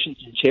foundations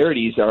and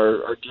charities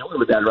are dealing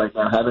with that right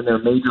now, having their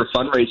major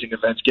fundraising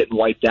events getting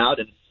wiped out,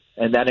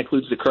 and that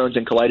includes the Crohn's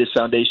and Colitis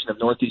Foundation of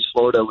Northeast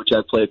Florida, which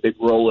I play a big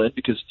role in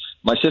because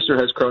my sister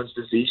has Crohn's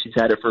disease. She's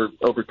had it for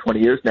over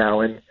 20 years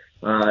now, and,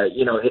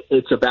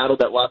 it's a battle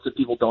that lots of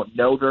people don't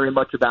know very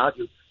much about.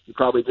 You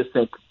probably just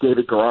think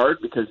David Garrard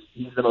because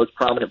he's the most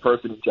prominent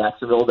person in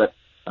Jacksonville that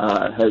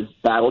has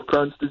battled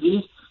Crohn's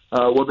disease.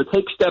 Well, the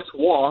Take Steps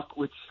Walk,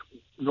 which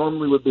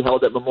normally would be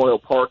held at Memorial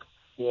Park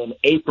in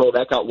April,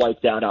 that got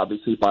wiped out,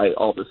 obviously, by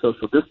all the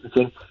social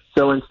distancing.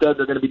 So instead,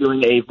 they're going to be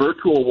doing a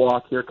virtual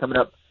walk here coming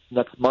up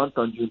next month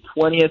on June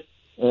 20th.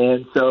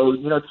 And so,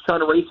 just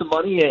trying to raise some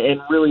money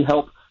and really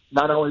help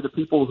not only the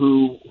people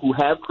who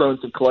have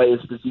Crohn's and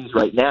colitis disease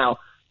right now,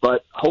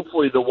 but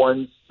hopefully the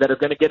ones that are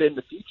going to get it in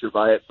the future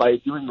by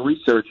doing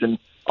research. And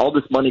all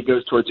this money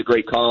goes towards a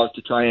great cause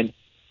to try and,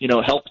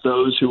 help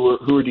those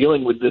who are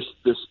dealing with this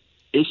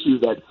issue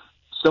that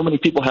so many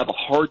people have a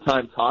hard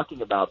time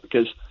talking about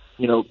because,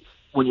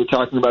 when you're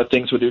talking about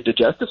things with your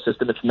digestive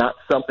system, it's not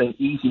something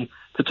easy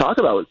to talk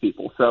about with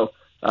people. So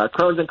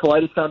Crohn's and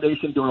Colitis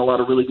Foundation doing a lot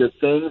of really good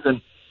things.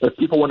 And if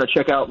people want to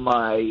check out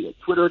my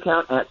Twitter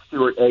account, at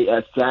Stuart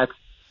A.S. Jacks,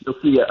 you'll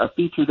see a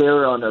feature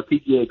there on a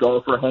PGA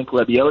golfer, Hank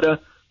Lebioda,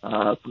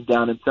 from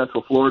down in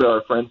Central Florida.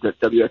 Our friends at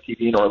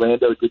WFTV in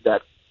Orlando did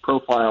that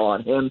profile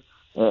on him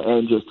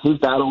and just his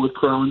battle with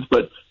Crohn's.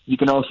 But you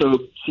can also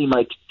see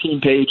my team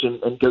page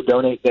and go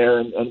donate there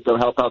and go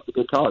help out the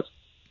good cause.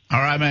 All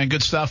right, man.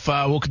 Good stuff.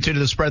 We'll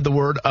continue to spread the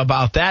word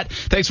about that.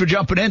 Thanks for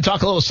jumping in.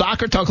 Talk a little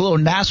soccer, talk a little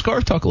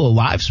NASCAR, talk a little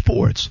live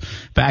sports.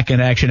 Back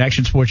in action.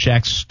 Action Sports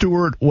Jack,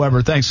 Stuart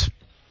Weber. Thanks.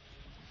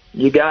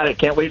 You got it.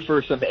 Can't wait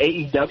for some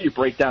AEW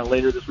breakdown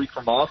later this week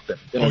from Austin.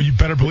 Oh, you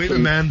better believe it,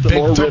 man.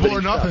 Big double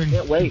or nothing.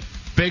 Can't wait.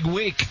 Big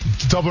week.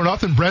 Double or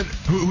nothing. Brent,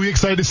 who are we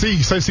excited to see?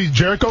 Excited to see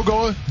Jericho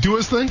go do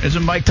his thing?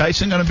 Isn't Mike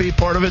Tyson going to be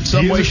part of it in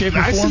some way, shape,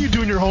 or form? I see you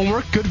doing your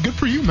homework. Good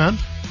for you, man.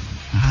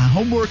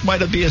 Homework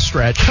might be a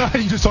stretch.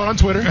 You just saw it on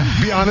Twitter.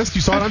 Be honest,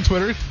 you saw it on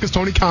Twitter because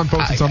Tony Khan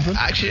posted something.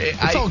 Actually,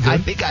 it's all good. I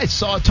think I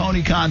saw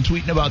Tony Khan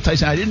tweeting about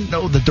Tyson. I didn't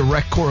know the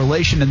direct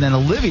correlation. And then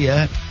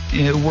Olivia,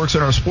 who works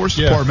in our sports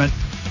department,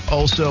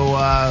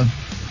 also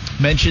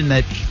mentioned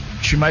that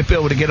she might be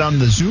able to get on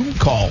the Zoom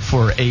call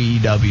for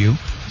AEW,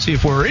 see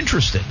if we're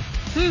interested.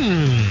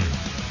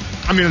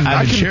 I mean, I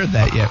haven't shared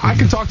that yet. I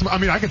can talk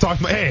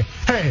to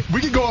hey,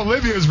 we can go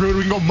Olivia's route.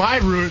 We can go my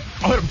route.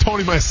 I'll hit up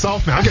Tony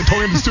myself now. I'll get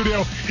Tony in the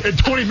studio in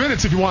 20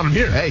 minutes if you want him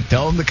here. Hey,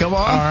 tell him to come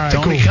on. All right,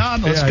 Tony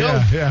Khan, let's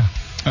go. Yeah.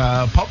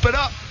 Pump it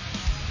up.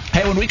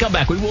 Hey, when we come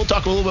back, we will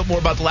talk a little bit more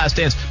about The Last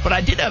Dance.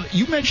 But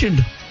you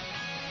mentioned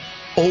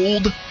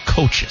old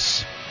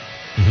coaches.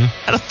 Mm-hmm.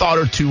 I had a thought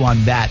or two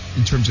on that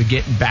in terms of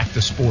getting back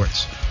to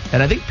sports.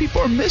 And I think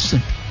people are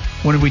missing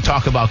when we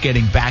talk about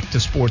getting back to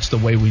sports the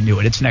way we knew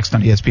it. It's next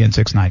on ESPN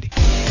 690.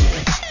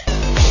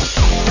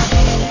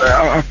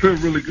 I feel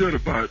really good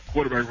about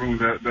quarterback room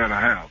that I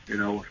have.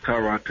 With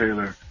Tyrod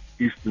Taylor,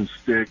 Easton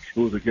Stick,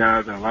 who's a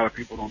guy that a lot of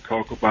people don't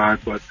talk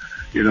about, but,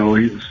 he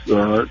was,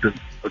 I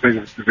think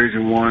it's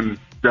Division I,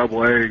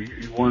 AA.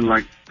 He won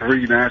like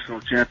 3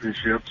 national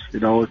championships.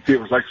 It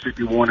was like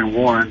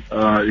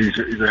 51-1.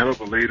 He's a hell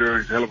of a leader.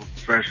 He's a hell of a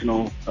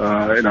professional.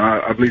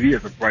 I believe he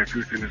has a bright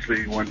future in this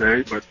league one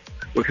day, but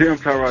with him,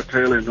 Tyrod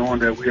Taylor,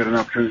 knowing that we had an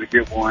opportunity to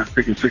get one,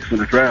 picking 6th in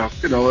the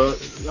draft,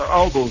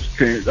 all those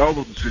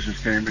decisions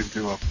came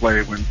into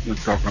play when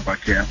talking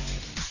about Cam.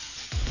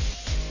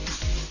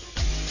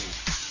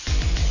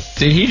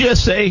 Did he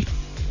just say,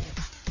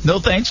 no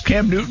thanks,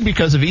 Cam Newton,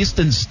 because of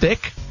Easton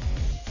Stick?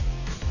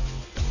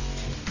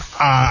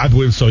 I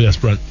believe so, yes,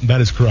 Brent.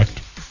 That is correct.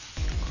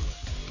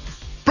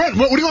 Brent,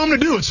 what do you want him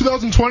to do? It's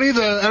 2020.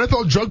 The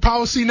NFL drug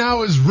policy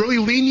now is really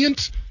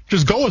lenient.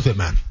 Just go with it,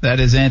 man.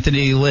 That is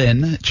Anthony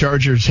Lynn,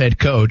 Chargers head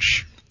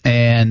coach,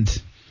 and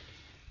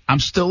I'm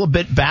still a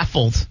bit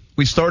baffled.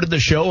 We started the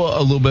show a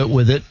little bit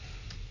with it.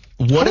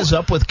 What is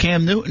up with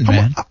Cam Newton,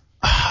 man?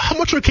 How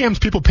much are Cam's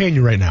people paying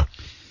you right now?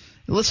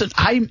 Listen,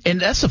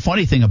 and that's the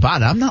funny thing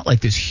about it. I'm not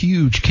like this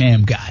huge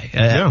Cam guy.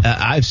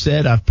 I've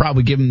said I've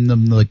probably given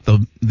them like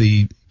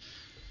the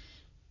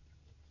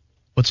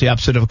what's the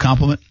opposite of a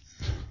compliment?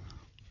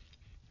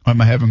 Am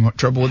I having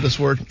trouble with this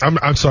word?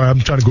 I'm sorry. I'm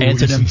trying to Google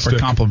Antonym for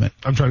compliment.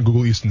 I'm trying to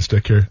Google Easton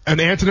Stick here. An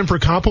antonym for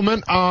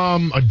compliment?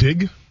 A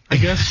dig, I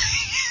guess.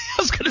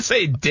 I was going to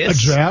say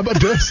diss. A jab, a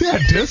diss. Yeah,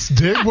 diss,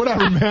 dig,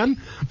 whatever, man.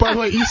 By the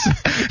way,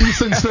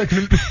 Easton Stick,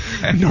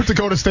 North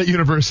Dakota State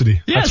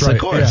University. Yes, that's right.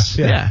 Of course.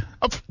 Yeah.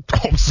 Oh,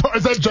 sorry.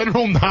 Is that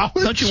general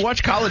knowledge? Don't you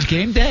watch College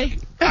Game Day?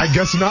 I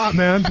guess not,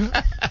 man.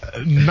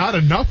 Not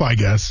enough, I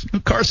guess.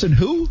 Carson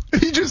who?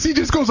 He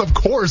just goes, of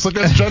course. Like,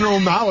 that's general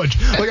knowledge.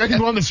 Like, I can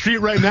go on the street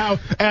right now,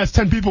 ask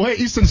 10 people, hey,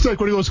 Easton Stick,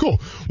 where do you go to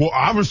school? Well,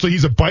 obviously,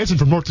 he's a Bison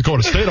from North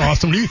Dakota State,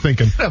 Austin. What are you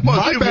thinking?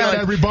 My bad,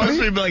 everybody.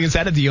 Be like, is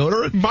that a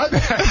deodorant? My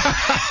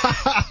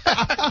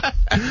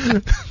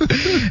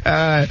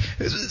bad.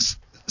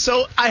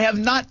 So I have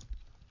not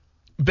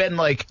been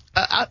like,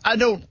 I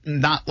don't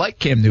not like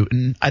Cam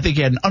Newton. I think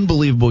he had an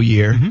unbelievable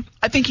year. Mm-hmm.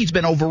 I think he's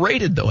been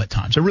overrated, though, at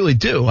times. I really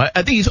do. I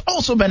think he's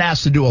also been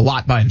asked to do a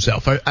lot by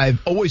himself. I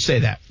always say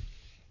that.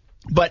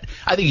 But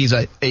I think he's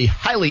a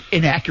highly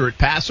inaccurate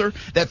passer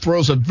that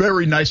throws a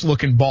very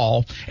nice-looking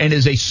ball and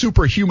is a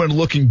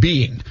superhuman-looking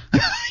being,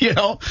 you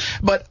know.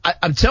 But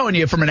I'm telling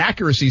you, from an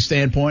accuracy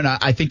standpoint,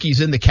 I think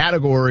he's in the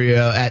category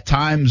at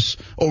times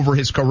over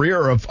his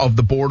career of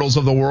the Bortles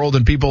of the world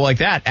and people like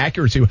that,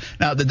 accuracy.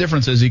 Now, the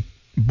difference is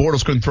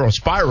Bortles couldn't throw a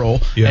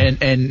spiral,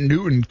 and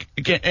Newton,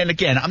 and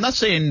again, I'm not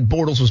saying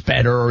Bortles was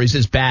better or he's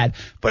as bad,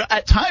 but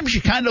at times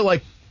you kind of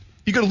like,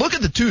 you can look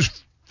at the two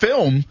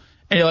film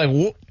and you're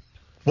like,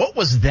 what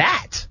was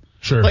that?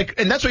 Sure. Like,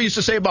 and that's what I used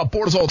to say about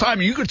Bortles all the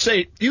time. You could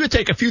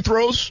take a few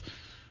throws,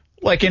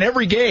 like in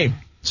every game,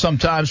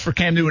 sometimes for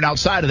Cam Newton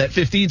outside of that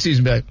 15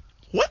 season, be like,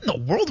 what in the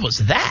world was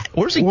that?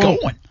 Where's he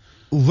going?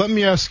 Let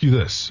me ask you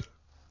this.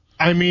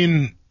 I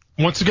mean,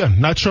 once again,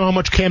 not sure how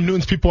much Cam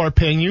Newton's people are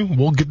paying you.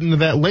 We'll get into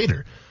that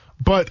later.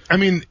 But, I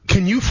mean,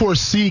 can you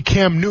foresee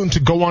Cam Newton to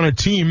go on a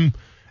team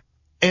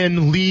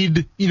and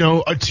lead,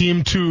 a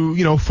team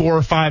to, 4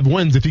 or 5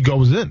 wins if he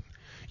goes in?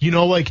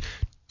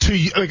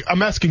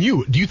 I'm asking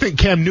you, do you think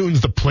Cam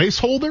Newton's the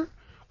placeholder?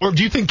 Or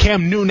do you think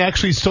Cam Newton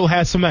actually still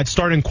has some of that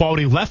starting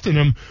quality left in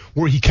him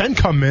where he can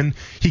come in,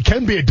 he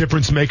can be a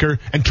difference maker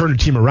and turn a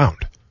team around?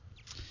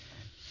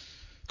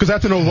 Because I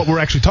have to know what we're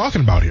actually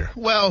talking about here.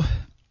 Well,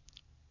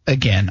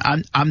 again,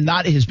 I'm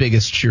not his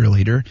biggest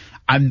cheerleader.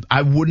 I'm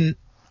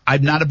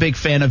not a big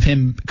fan of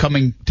him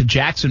coming to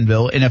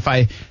Jacksonville, and if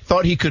I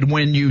thought he could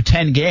win you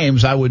 10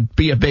 games, I would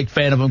be a big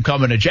fan of him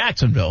coming to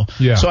Jacksonville.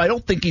 Yeah. So I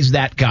don't think he's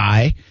that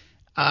guy.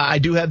 I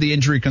do have the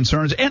injury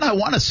concerns, and I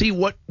want to see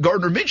what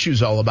Gardner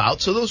Minshew's all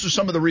about. So those are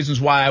some of the reasons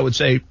why I would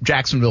say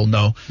Jacksonville,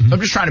 no. Mm-hmm. I'm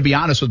just trying to be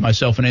honest with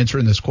myself in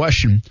answering this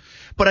question.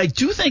 But I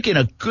do think in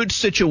a good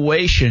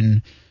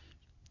situation,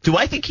 do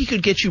I think he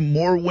could get you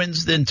more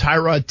wins than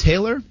Tyrod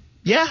Taylor?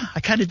 Yeah, I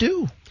kind of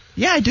do.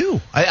 Yeah, I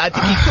do. I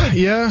think he could.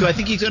 Yeah. Do I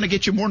think he's going to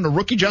get you more than the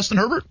rookie Justin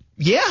Herbert?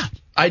 Yeah,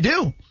 I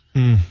do.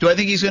 Do I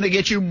think he's going to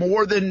get you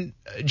more than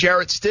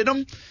Jarrett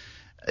Stidham?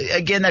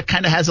 Again, that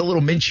kind of has a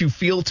little Minshew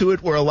feel to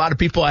it, where a lot of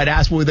people I'd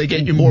ask, will they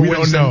get you more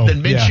wins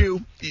than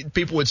Minshew? Yeah.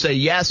 People would say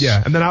yes.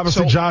 Yeah, and then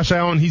obviously Josh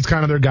Allen, he's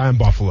kind of their guy in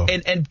Buffalo.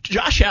 And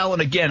Josh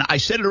Allen, again, I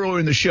said it earlier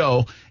in the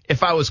show,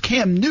 if I was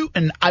Cam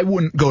Newton, I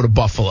wouldn't go to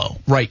Buffalo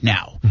right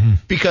now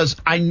because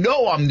I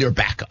know I'm their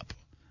backup.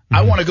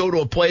 I want to go to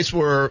a place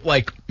where,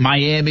 like,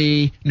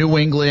 Miami, New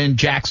England,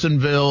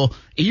 Jacksonville,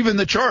 even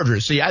the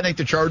Chargers. See, I think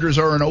the Chargers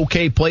are an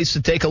okay place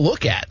to take a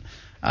look at.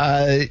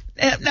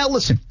 Now,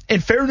 listen, in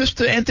fairness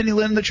to Anthony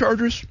Lynn and the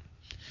Chargers,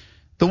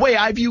 the way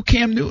I view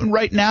Cam Newton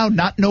right now,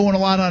 not knowing a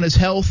lot on his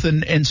health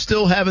and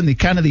still having the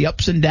kind of the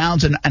ups and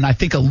downs and I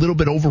think a little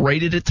bit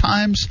overrated at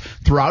times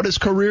throughout his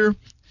career,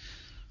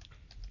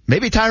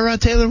 maybe Tyrod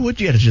Taylor would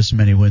get just as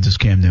many wins as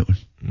Cam Newton.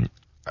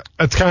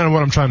 That's kind of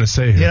what I'm trying to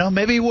say here.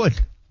 Maybe he would.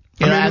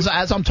 As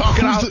I'm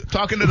talking it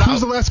out.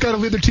 Who's the last guy to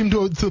lead their team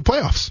to the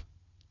playoffs?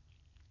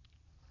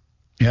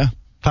 Yeah.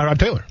 Tyrod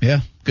Taylor.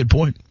 Yeah, good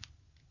point.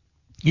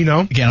 Again,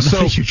 I'm not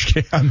a huge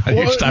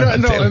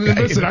Tyrod Taylor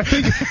guy. Listen, I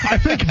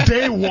think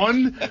day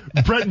one,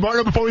 Brett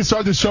Martin, before we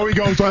started the show, he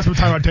goes, "Let's put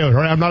Tyrod Taylor."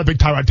 Right? I'm not a big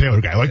Tyrod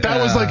Taylor guy. Like that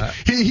was like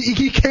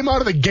he came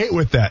out of the gate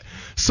with that.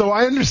 So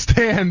I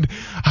understand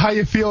how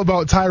you feel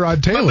about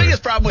Tyrod Taylor. My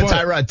biggest problem with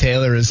Tyrod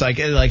Taylor is like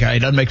he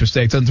doesn't make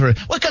mistakes, doesn't throw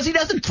it. Well, because he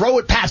doesn't throw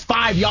it past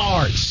 5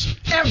 yards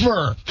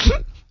ever.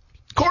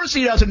 Of course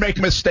he doesn't make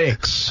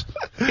mistakes.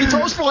 He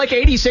throws for like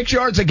 86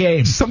 yards a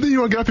game. Something you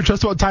want to get off your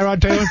chest about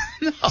Tyrod Taylor?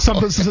 No.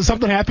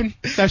 Something happened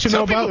that I should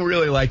know about? Some people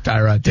really like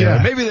Tyrod Taylor.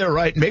 Yeah. Maybe they're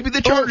right. Maybe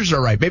the Chargers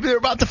are right. Maybe they're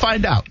about to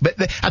find out.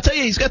 But I'll tell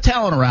you, he's got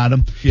talent around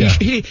him. Yeah.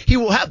 He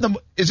will have them.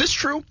 Is this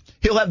true?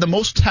 He'll have the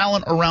most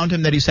talent around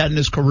him that he's had in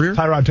his career.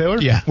 Tyrod Taylor?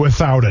 Yeah.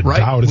 Without a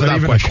doubt. Is that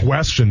even question. A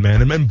question,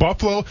 man? And in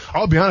Buffalo,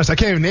 I'll be honest, I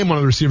can't even name one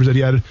of the receivers that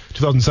he had in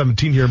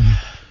 2017 here.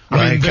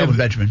 Kelvin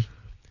Benjamin.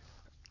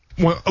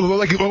 Well,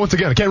 once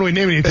again, I can't really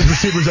name any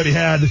receivers that he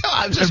had.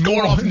 I'm just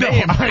going off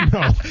name. I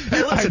know.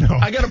 Hey, listen,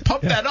 I got to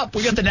pump that up.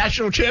 We got the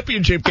national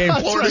championship game,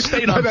 Florida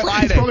State on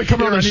Friday. He's probably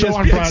coming on the show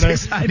on Friday.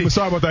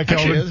 Sorry about that,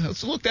 Kelvin. Actually,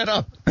 let's look that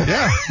up.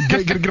 Yeah,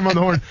 get him on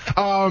the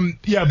horn.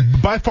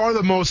 By far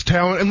the most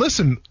talent. And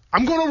listen,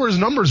 I'm going over his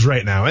numbers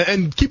right now.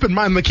 And keep in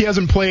mind, he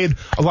hasn't played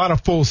a lot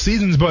of full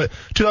seasons, but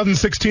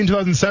 2016,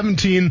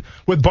 2017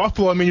 with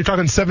Buffalo, you're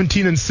talking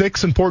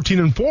 17-6 and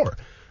 14-4.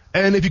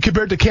 And if you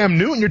compare it to Cam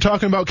Newton, you're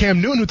talking about Cam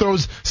Newton who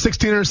throws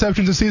 16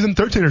 interceptions a season,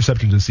 13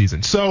 interceptions a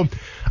season. So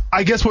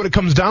I guess what it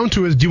comes down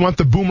to is, do you want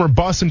the boom or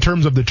bust in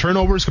terms of the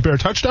turnovers compared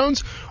to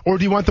touchdowns, or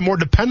do you want the more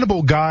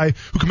dependable guy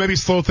who can maybe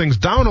slow things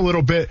down a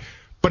little bit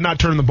but not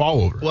turn the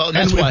ball over? Well,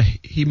 that's why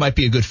he might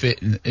be a good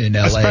fit in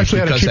L.A. Especially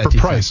at a cheaper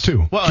price,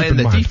 too. Well, and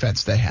the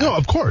defense they have. No,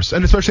 of course,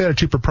 and especially at a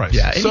cheaper price.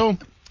 Yeah, so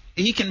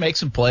he can make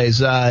some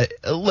plays.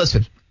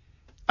 Listen,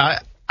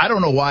 I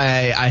don't know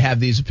why I have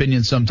these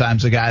opinions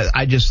sometimes, guys.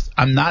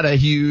 I'm not a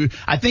huge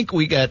 – I think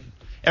we got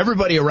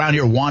everybody around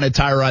here wanted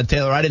Tyrod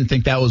Taylor. I didn't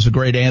think that was a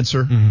great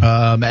answer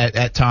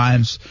at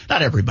times.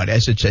 Not everybody, I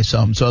should say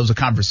some. So it was a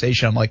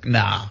conversation. I'm like,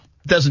 nah,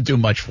 it doesn't do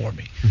much for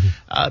me.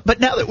 But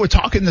now that we're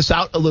talking this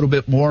out a little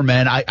bit more,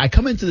 man, I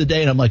come into the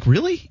day and I'm like,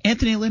 really?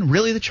 Anthony Lynn,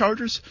 really the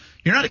Chargers?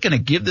 You're not going to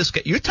give this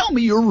guy – you're telling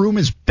me your room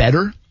is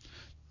better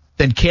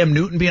than Cam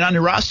Newton being on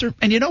your roster?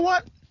 And you know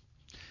what?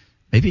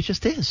 Maybe it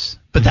just is.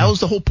 But that was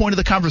the whole point of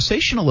the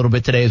conversation a little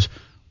bit today is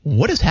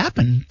what has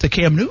happened to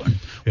Cam Newton?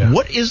 Yeah.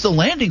 What is the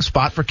landing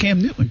spot for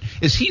Cam Newton?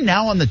 Is he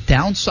now on the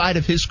downside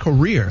of his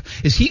career?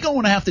 Is he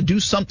going to have to do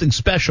something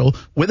special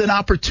with an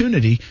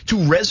opportunity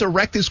to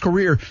resurrect his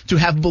career to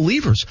have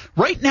believers?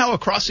 Right now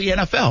across the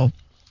NFL,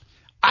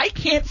 I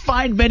can't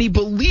find many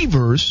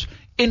believers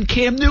in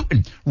Cam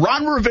Newton.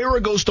 Ron Rivera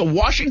goes to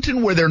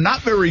Washington where they're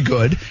not very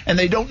good and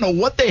they don't know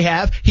what they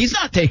have. He's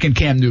not taking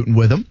Cam Newton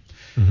with him.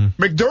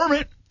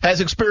 McDermott has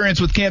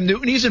experience with Cam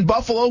Newton. He's in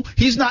Buffalo.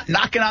 He's not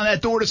knocking on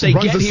that door to say,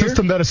 get here. Runs the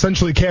system that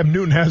essentially Cam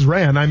Newton has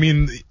ran. I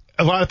mean,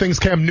 a lot of things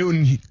Cam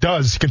Newton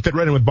does can fit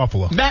right in with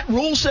Buffalo. Matt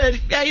Rule said,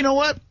 yeah, you know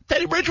what?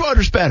 Teddy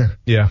Bridgewater's better.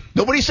 Yeah.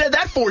 Nobody said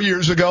that 4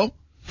 years ago.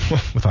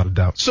 Without a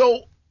doubt.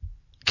 So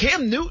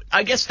Cam Newton,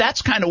 I guess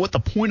that's kind of what the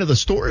point of the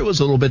story was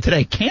a little bit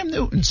today. Cam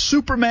Newton,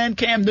 Superman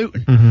Cam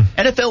Newton,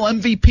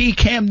 NFL MVP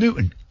Cam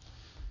Newton.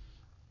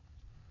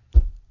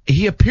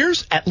 He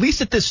appears, at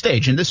least at this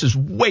stage, and this is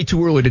way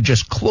too early to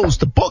just close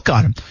the book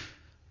on him,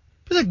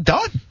 he's like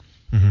done.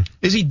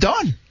 Is he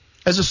done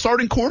as a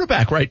starting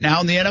quarterback right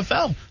now in the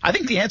NFL? I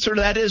think the answer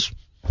to that is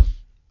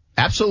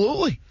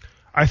absolutely.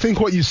 I think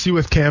what you see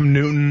with Cam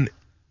Newton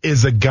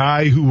is a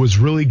guy who was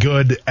really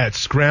good at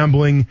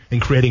scrambling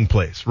and creating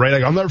plays, right?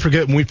 Like, I'll never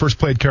forget when we first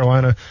played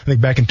Carolina, I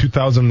think back in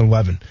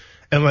 2011.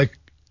 And, like,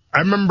 I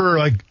remember,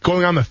 like,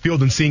 going on the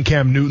field and seeing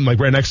Cam Newton, like,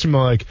 right next to me,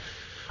 like,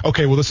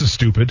 okay, well, this is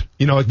stupid.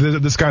 You know, like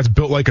this guy's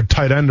built like a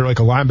tight end or like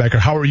a linebacker.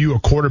 How are you a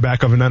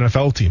quarterback of an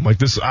NFL team? Like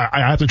this,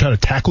 I have to try to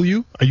tackle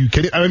you? Are you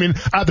kidding? I mean,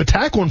 I have the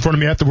tackle in front of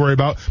me I have to worry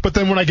about, but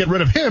then when I get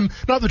rid of him,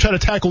 now I have to try to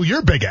tackle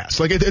your big ass.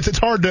 Like it's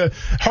hard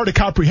to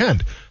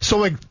comprehend. So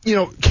like, you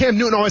know, Cam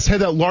Newton always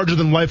had that larger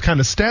than life kind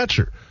of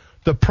stature.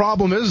 The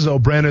problem is, though,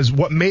 Brand, is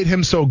what made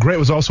him so great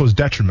was also his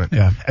detriment.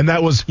 Yeah. And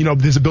that was, you know,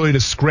 his ability to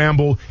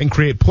scramble and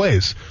create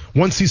plays.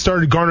 Once he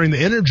started garnering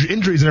the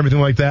injuries and everything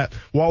like that,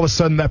 well, all of a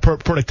sudden that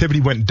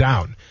productivity went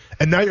down.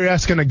 And now you're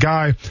asking a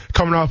guy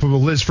coming off of a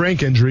Liz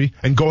Frank injury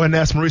and go ahead and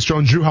ask Maurice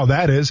Jones-Drew how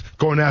that is.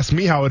 Go and ask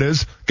me how it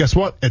is. Guess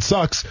what? It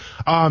sucks.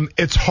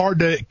 It's hard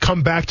to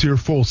come back to your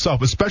full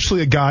self,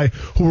 especially a guy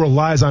who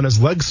relies on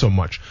his legs so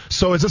much.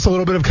 So is this a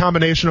little bit of a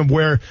combination of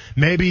where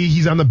maybe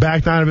he's on the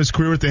back nine of his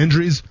career with the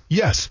injuries?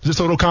 Yes. Is this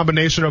a little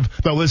combination of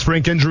the Liz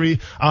Frank injury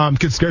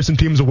could scare some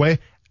teams away?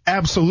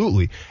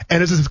 Absolutely.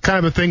 And is this kind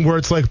of a thing where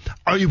it's like,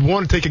 are you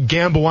willing to take a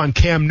gamble on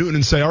Cam Newton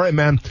and say, all right,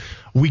 man,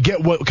 we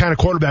get what kind of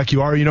quarterback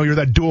you are. You know, you're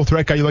that dual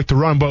threat guy you like to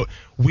run, but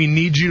we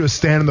need you to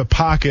stand in the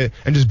pocket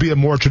and just be a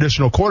more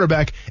traditional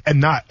quarterback and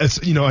not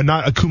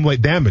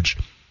accumulate damage.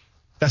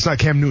 That's not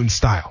Cam Newton's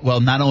style. Well,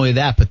 not only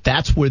that, but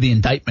that's where the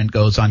indictment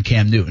goes on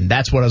Cam Newton.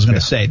 That's what I was going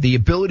to say. The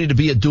ability to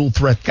be a dual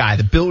threat guy,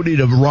 the ability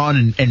to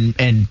run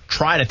and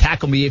try to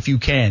tackle me if you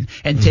can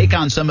and take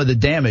on some of the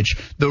damage.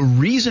 The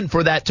reason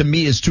for that to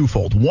me is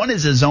twofold. One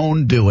is his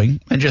own doing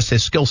and just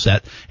his skill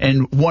set,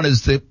 and one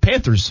is the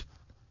Panthers'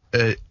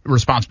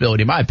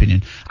 responsibility, in my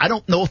opinion. I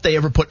don't know if they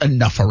ever put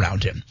enough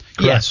around him.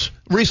 Correct. Yes,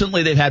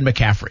 recently they've had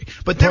McCaffrey,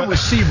 but their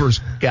receivers,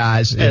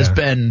 guys, has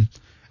been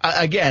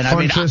again.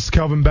 Funchess, I mean,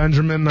 Kelvin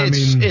Benjamin.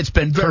 It's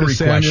been very Curtis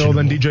Samuel, questionable.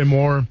 then DJ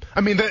Moore.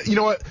 I mean, you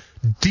know what?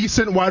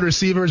 Decent wide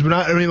receivers, but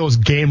not any of those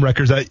game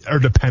records that are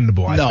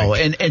dependable. I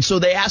think. And so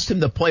they asked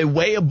him to play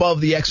way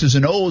above the X's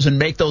and O's and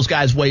make those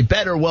guys way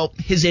better. Well,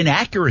 his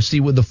inaccuracy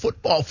with the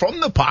football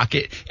from the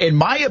pocket, in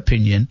my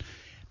opinion,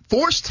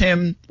 forced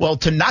him,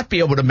 to not be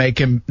able to make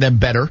them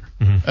better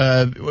in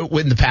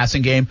the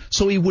passing game.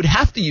 So he would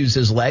have to use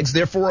his legs,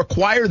 therefore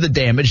acquire the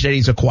damage that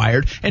he's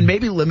acquired and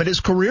maybe limit his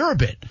career a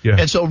bit. Yeah.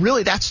 And so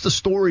really that's the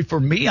story for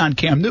me on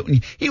Cam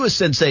Newton. He was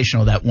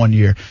sensational that 1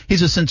 year.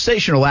 He's a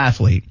sensational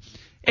athlete.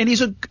 And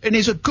he's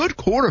a good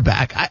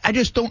quarterback. I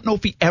just don't know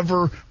if he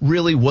ever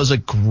really was a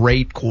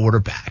great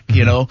quarterback,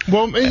 you know?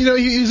 Well, you know,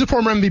 he's a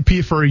former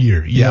MVP for a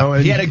year, you know?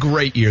 And he had a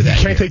great year that year.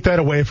 You can't take that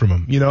away from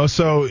him, you know?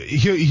 So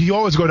he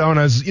always go down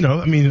as, you know,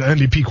 I mean, an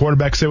MVP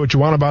quarterback, say what you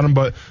want about him,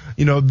 but,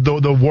 you know,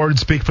 the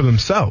awards speak for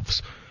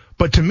themselves.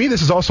 But to me,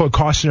 this is also a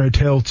cautionary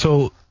tale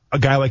to a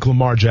guy like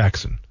Lamar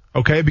Jackson,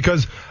 okay?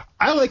 Because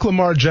I like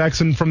Lamar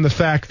Jackson from the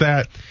fact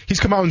that he's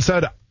come out and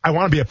said, I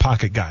want to be a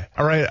pocket guy,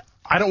 all right?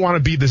 I don't want to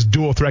be this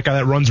dual threat guy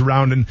that runs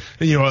around and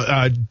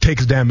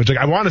takes damage. Like,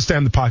 I want to stand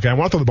in the pocket. I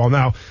want to throw the ball.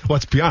 Now,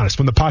 let's be honest.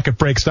 When the pocket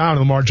breaks down and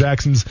Lamar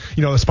Jackson's,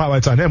 the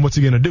spotlight's on him, what's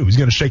he going to do? He's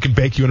going to shake and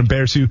bake you and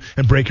embarrass you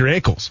and break your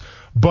ankles.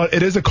 But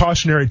it is a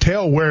cautionary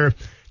tale where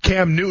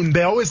Cam Newton,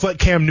 they always let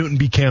Cam Newton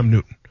be Cam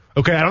Newton.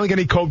 Okay, I don't think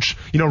any coach,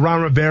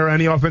 Ron Rivera,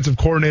 any offensive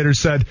coordinator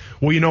said,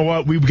 well, you know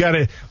what,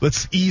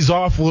 let's ease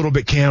off a little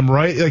bit, Cam,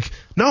 right? Like,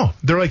 no,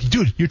 they're like,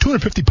 dude, you're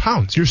 250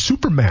 pounds. You're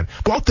Superman.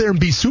 Go out there and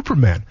be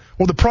Superman.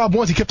 Well, the problem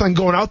was he kept on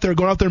going out there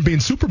and being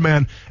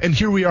Superman, and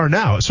here we are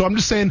now. So I'm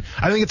just saying,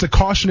 I think it's a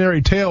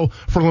cautionary tale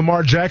for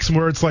Lamar Jackson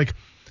where it's like,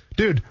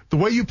 dude, the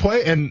way you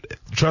play, and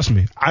trust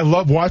me, I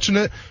love watching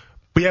it,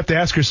 but you have to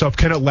ask yourself,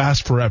 can it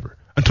last forever?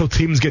 Until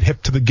teams get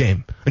hip to the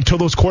game, until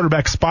those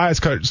quarterback spies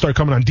start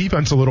coming on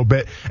defense a little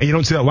bit, and you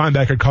don't see that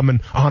linebacker coming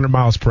 100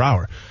 miles per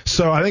hour.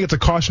 So I think it's a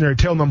cautionary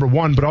tale, number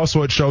one, but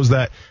also it shows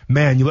that,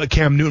 man, you let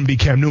Cam Newton be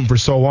Cam Newton for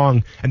so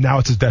long, and now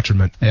it's his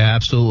detriment. Yeah,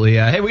 absolutely.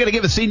 Hey, we got to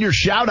give a senior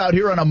shout-out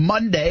here on a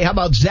Monday. How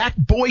about Zach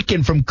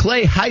Boykin from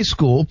Clay High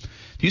School? Do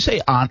you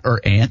say aunt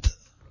or aunt?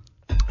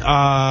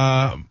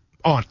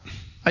 Aunt.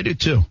 I do,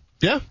 too.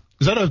 Yeah?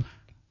 Is that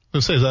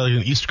is that like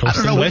an East Coast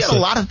thing? I don't know. We got a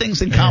lot of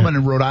things in common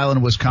in Rhode Island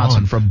and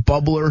Wisconsin, from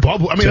bubbler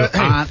I mean, to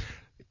aunt.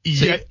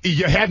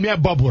 You had me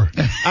at bubbler.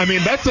 I mean,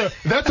 that's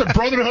a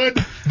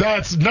brotherhood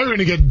that's never going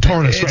to get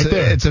tarnished right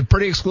there. It's a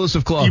pretty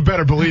exclusive club. You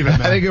better believe it,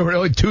 man. I think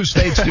only 2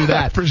 states do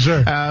that. For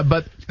sure.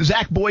 But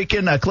Zach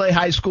Boykin, Clay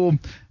High School,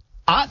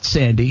 Aunt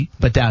Sandy,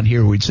 but down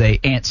here we'd say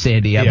Aunt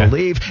Sandy, I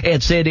believe.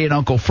 Aunt Sandy and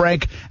Uncle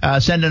Frank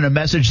sending a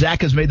message.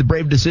 Zach has made the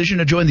brave decision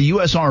to join the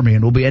U.S. Army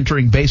and will be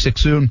entering basic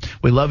soon.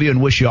 We love you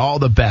and wish you all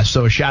the best.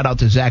 So a shout out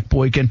to Zach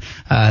Boykin.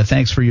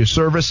 Thanks for your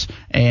service,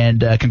 and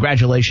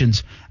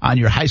congratulations on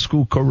your high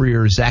school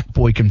career, Zach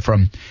Boykin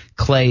from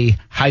Clay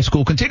High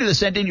School. Continue to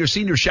send in your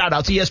senior shout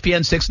outs.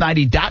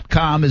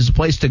 ESPN690.com is the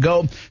place to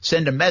go.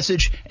 Send a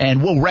message,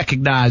 and we'll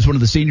recognize one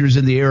of the seniors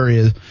in the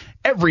area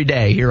every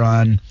day here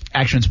on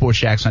Action Sports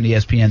Jacks on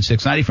ESPN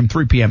 690 from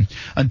 3 p.m.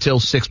 until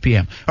 6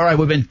 p.m. All right,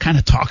 we've been kind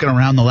of talking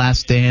around The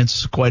Last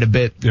Dance quite a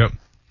bit. Yep.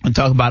 And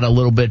talk about it a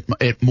little bit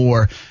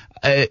more.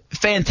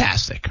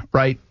 Fantastic,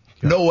 right?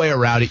 No way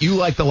around it. You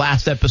liked the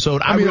last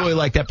episode. I really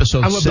liked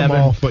episode 7. Them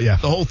all, but yeah.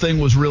 The whole thing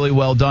was really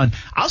well done.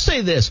 I'll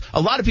say this. A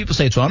lot of people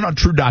say it's not a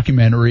true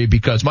documentary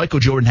because Michael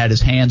Jordan had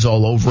his hands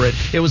all over it.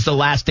 It was The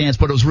Last Dance,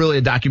 but it was really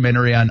a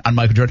documentary on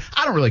Michael Jordan.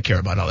 I don't really care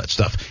about all that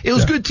stuff. It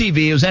was good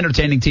TV. It was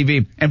entertaining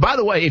TV. And by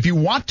the way, if you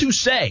want to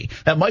say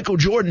that Michael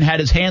Jordan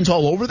had his hands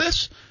all over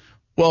this,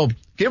 well,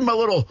 give him a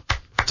little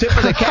tip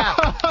of the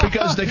cap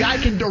because the guy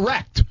can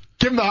direct.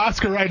 Give him the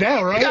Oscar right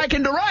now, right? The guy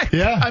can direct.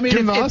 Yeah. I mean,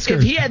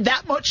 if he had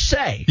that much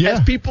say, as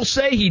people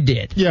say he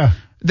did,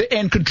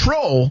 and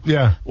control,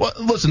 well,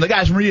 listen, the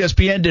guys from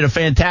ESPN did a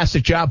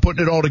fantastic job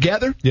putting it all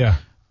together. Yeah.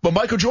 But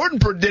Michael Jordan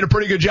did a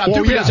pretty good job,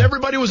 too, because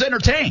everybody was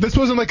entertained. This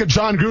wasn't like a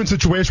John Gruden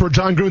situation where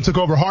John Gruden took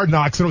over Hard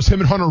Knocks and it was him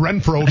and Hunter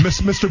Renfrow,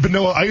 Mr.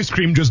 Vanilla Ice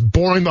Cream, just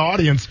boring the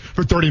audience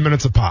for 30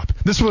 minutes a pop.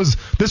 This was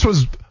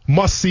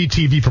must-see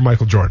TV for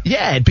Michael Jordan.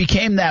 Yeah, it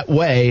became that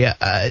way.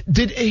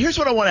 Here's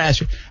what I want to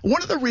ask you.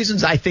 One of the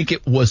reasons I think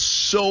it was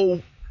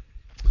so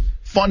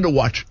fun to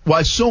watch,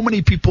 why so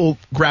many people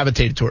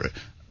gravitated toward it,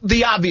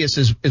 the obvious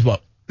is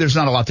what? There's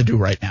not a lot to do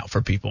right now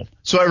for people,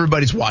 so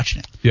everybody's watching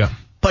it. Yeah.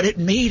 But it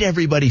made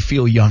everybody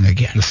feel young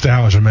again.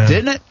 Nostalgia, man.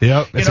 Didn't it?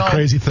 Yep, it's a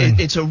crazy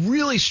thing. It's a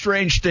really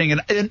strange thing,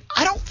 and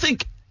I don't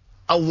think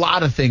a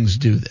lot of things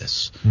do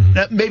this.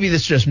 Now, maybe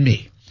this is just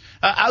me.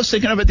 I was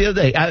thinking of it the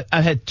other day.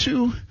 I had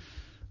two,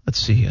 let's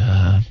see,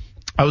 I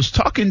was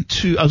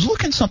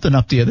looking something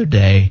up the other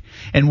day,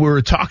 and we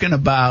were talking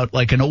about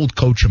like an old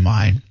coach of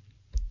mine.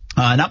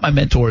 Not my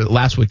mentor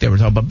last week they were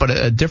talking about, but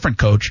a different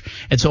coach.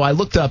 And so I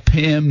looked up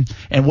him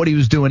and what he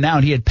was doing now,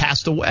 and he had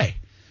passed away.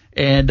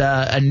 And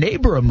a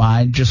neighbor of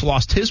mine just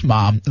lost his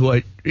mom, who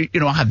I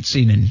haven't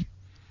seen in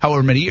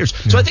however many years.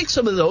 So I think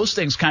some of those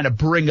things kind of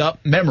bring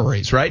up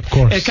memories, right? Of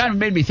course. And it kind of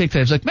made me think that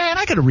I was like, man,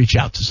 I got to reach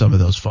out to some of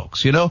those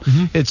folks,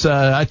 It's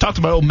I talked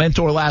to my old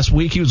mentor last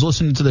week. He was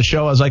listening to the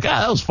show. I was like,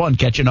 that was fun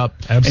catching up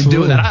and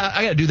doing that.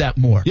 I got to do that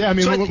more. Yeah, I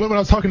mean, when I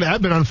was talking to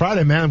Edmund on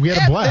Friday, man, we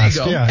had a blast.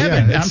 There you go. Yeah,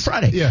 Edmund, on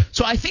Friday. Yeah.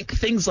 So I think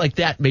things like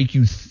that make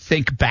you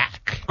think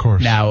back. Of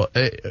course. Now,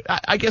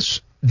 I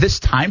guess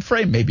this time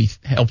frame maybe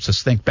helps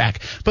us think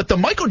back. But the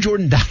Michael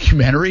Jordan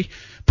documentary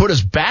put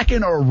us back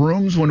in our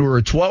rooms when we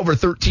were 12 or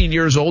 13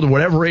 years old or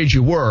whatever age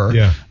you were.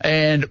 Yeah.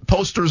 And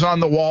posters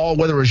on the wall,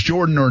 whether it was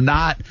Jordan or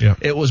not. Yeah.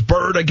 It was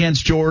Bird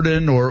against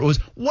Jordan or it was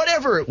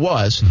whatever it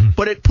was.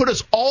 But it put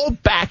us all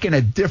back in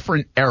a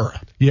different era.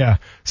 Yeah.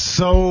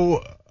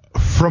 So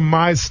from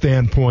my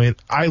standpoint,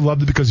 I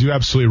loved it because you're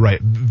absolutely right.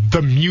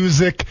 The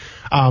music,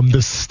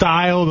 the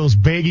style, those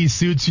baggy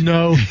suits,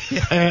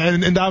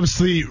 and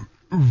obviously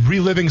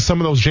reliving some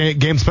of those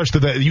games,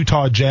 especially the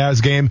Utah Jazz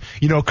game,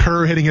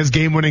 Kerr hitting his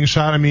game-winning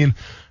shot. I mean,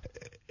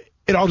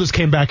 it all just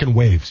came back in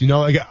waves.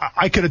 Like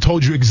I could have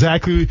told you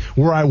exactly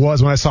where I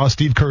was when I saw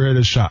Steve Kerr hit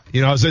his shot.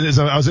 I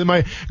was in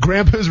my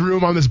grandpa's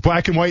room on this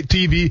black and white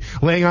TV,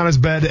 laying on his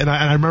bed, and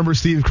I remember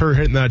Steve Kerr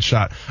hitting that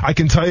shot. I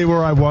can tell you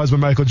where I was when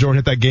Michael Jordan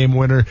hit that game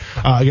winner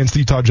against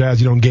the Utah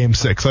Jazz, in Game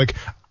 6. Like,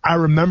 I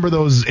remember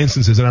those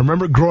instances, and I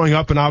remember growing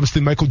up, and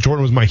obviously Michael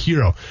Jordan was my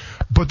hero.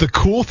 But the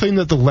cool thing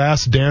that The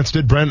Last Dance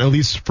did, Brent, at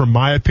least from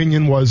my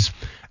opinion, was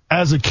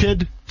as a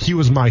kid, he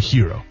was my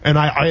hero, and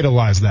I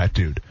idolized that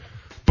dude.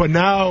 But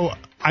now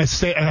I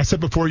said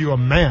before, you a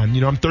man.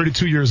 I'm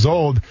 32 years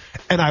old,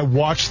 and I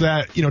watched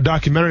that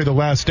documentary, The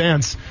Last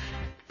Dance,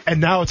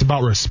 and now it's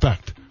about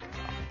respect.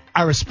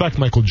 I respect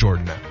Michael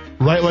Jordan now,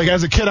 right? Like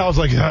as a kid, I was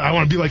like, I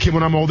want to be like him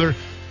when I'm older.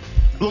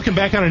 Looking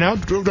back on it now,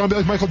 do I want to be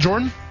like Michael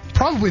Jordan?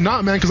 Probably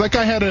not, man, because that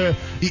guy had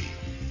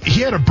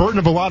a burden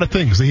of a lot of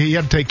things that he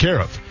had to take care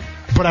of.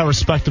 But I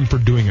respect him for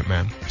doing it,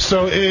 man.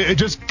 So it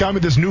just got me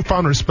this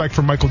newfound respect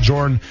for Michael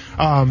Jordan.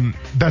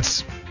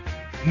 That's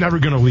never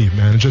going to leave,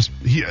 man.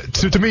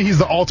 To me, he's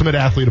the ultimate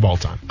athlete of all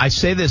time. I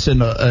say this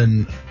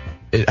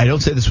I don't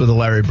say this with a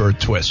Larry Bird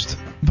twist,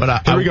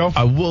 but Here we go.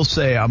 I will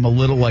say I'm a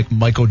little like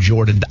Michael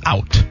Jordan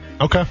out.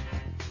 Okay.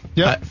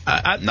 Yeah.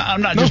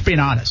 I'm not just being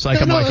honest.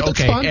 Like,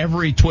 okay, fine.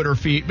 Every Twitter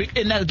feed,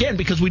 and again,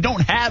 because we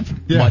don't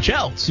have much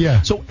else.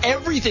 Yeah. So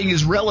everything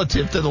is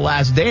relative to The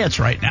Last Dance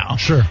right now.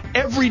 Sure.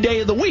 Every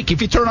day of the week.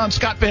 If you turn on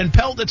Scott Van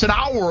Pelt, it's an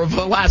hour of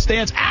The Last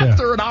Dance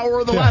after an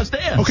hour of The Last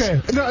Dance.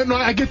 Okay. No,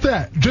 I get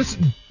that. Just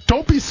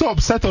don't be so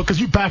upset, though,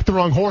 because you backed the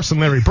wrong horse in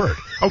Larry Bird.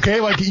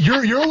 Okay? Like, you're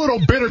a little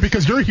bitter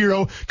because your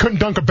hero couldn't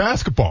dunk a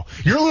basketball.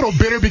 You're a little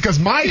bitter because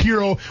my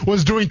hero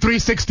was doing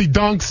 360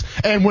 dunks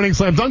and winning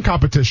slam dunk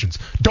competitions.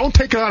 Don't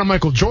take it out on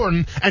Michael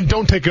Jordan, and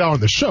don't take it out on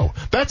the show.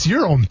 That's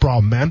your own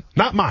problem, man,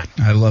 not mine.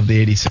 I love the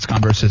 86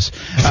 Converses.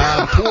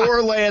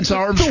 Poor Lance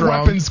Armstrong. The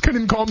weapons,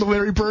 couldn't call them the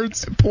Larry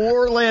Birds.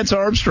 Poor Lance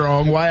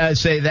Armstrong. Why I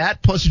say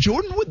that. Plus,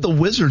 Jordan with the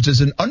Wizards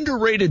is an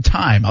underrated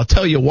time. I'll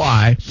tell you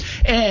why.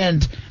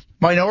 And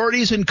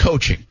minorities in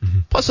coaching.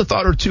 Plus a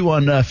thought or two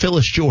on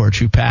Phyllis George,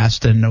 who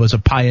passed and was a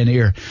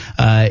pioneer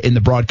in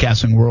the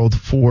broadcasting world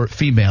for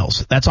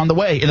females. That's on the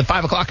way in the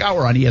 5 o'clock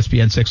hour on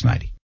ESPN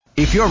 690.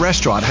 If your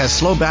restaurant has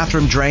slow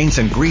bathroom drains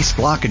and grease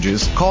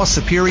blockages, call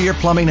Superior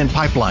Plumbing and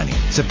Pipelining.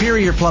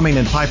 Superior Plumbing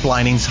and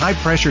Pipelining's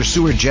high-pressure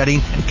sewer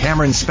jetting and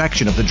camera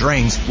inspection of the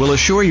drains will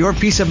assure your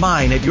peace of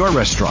mind at your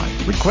restaurant.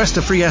 Request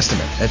a free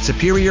estimate at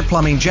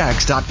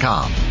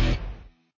SuperiorPlumbingJacks.com.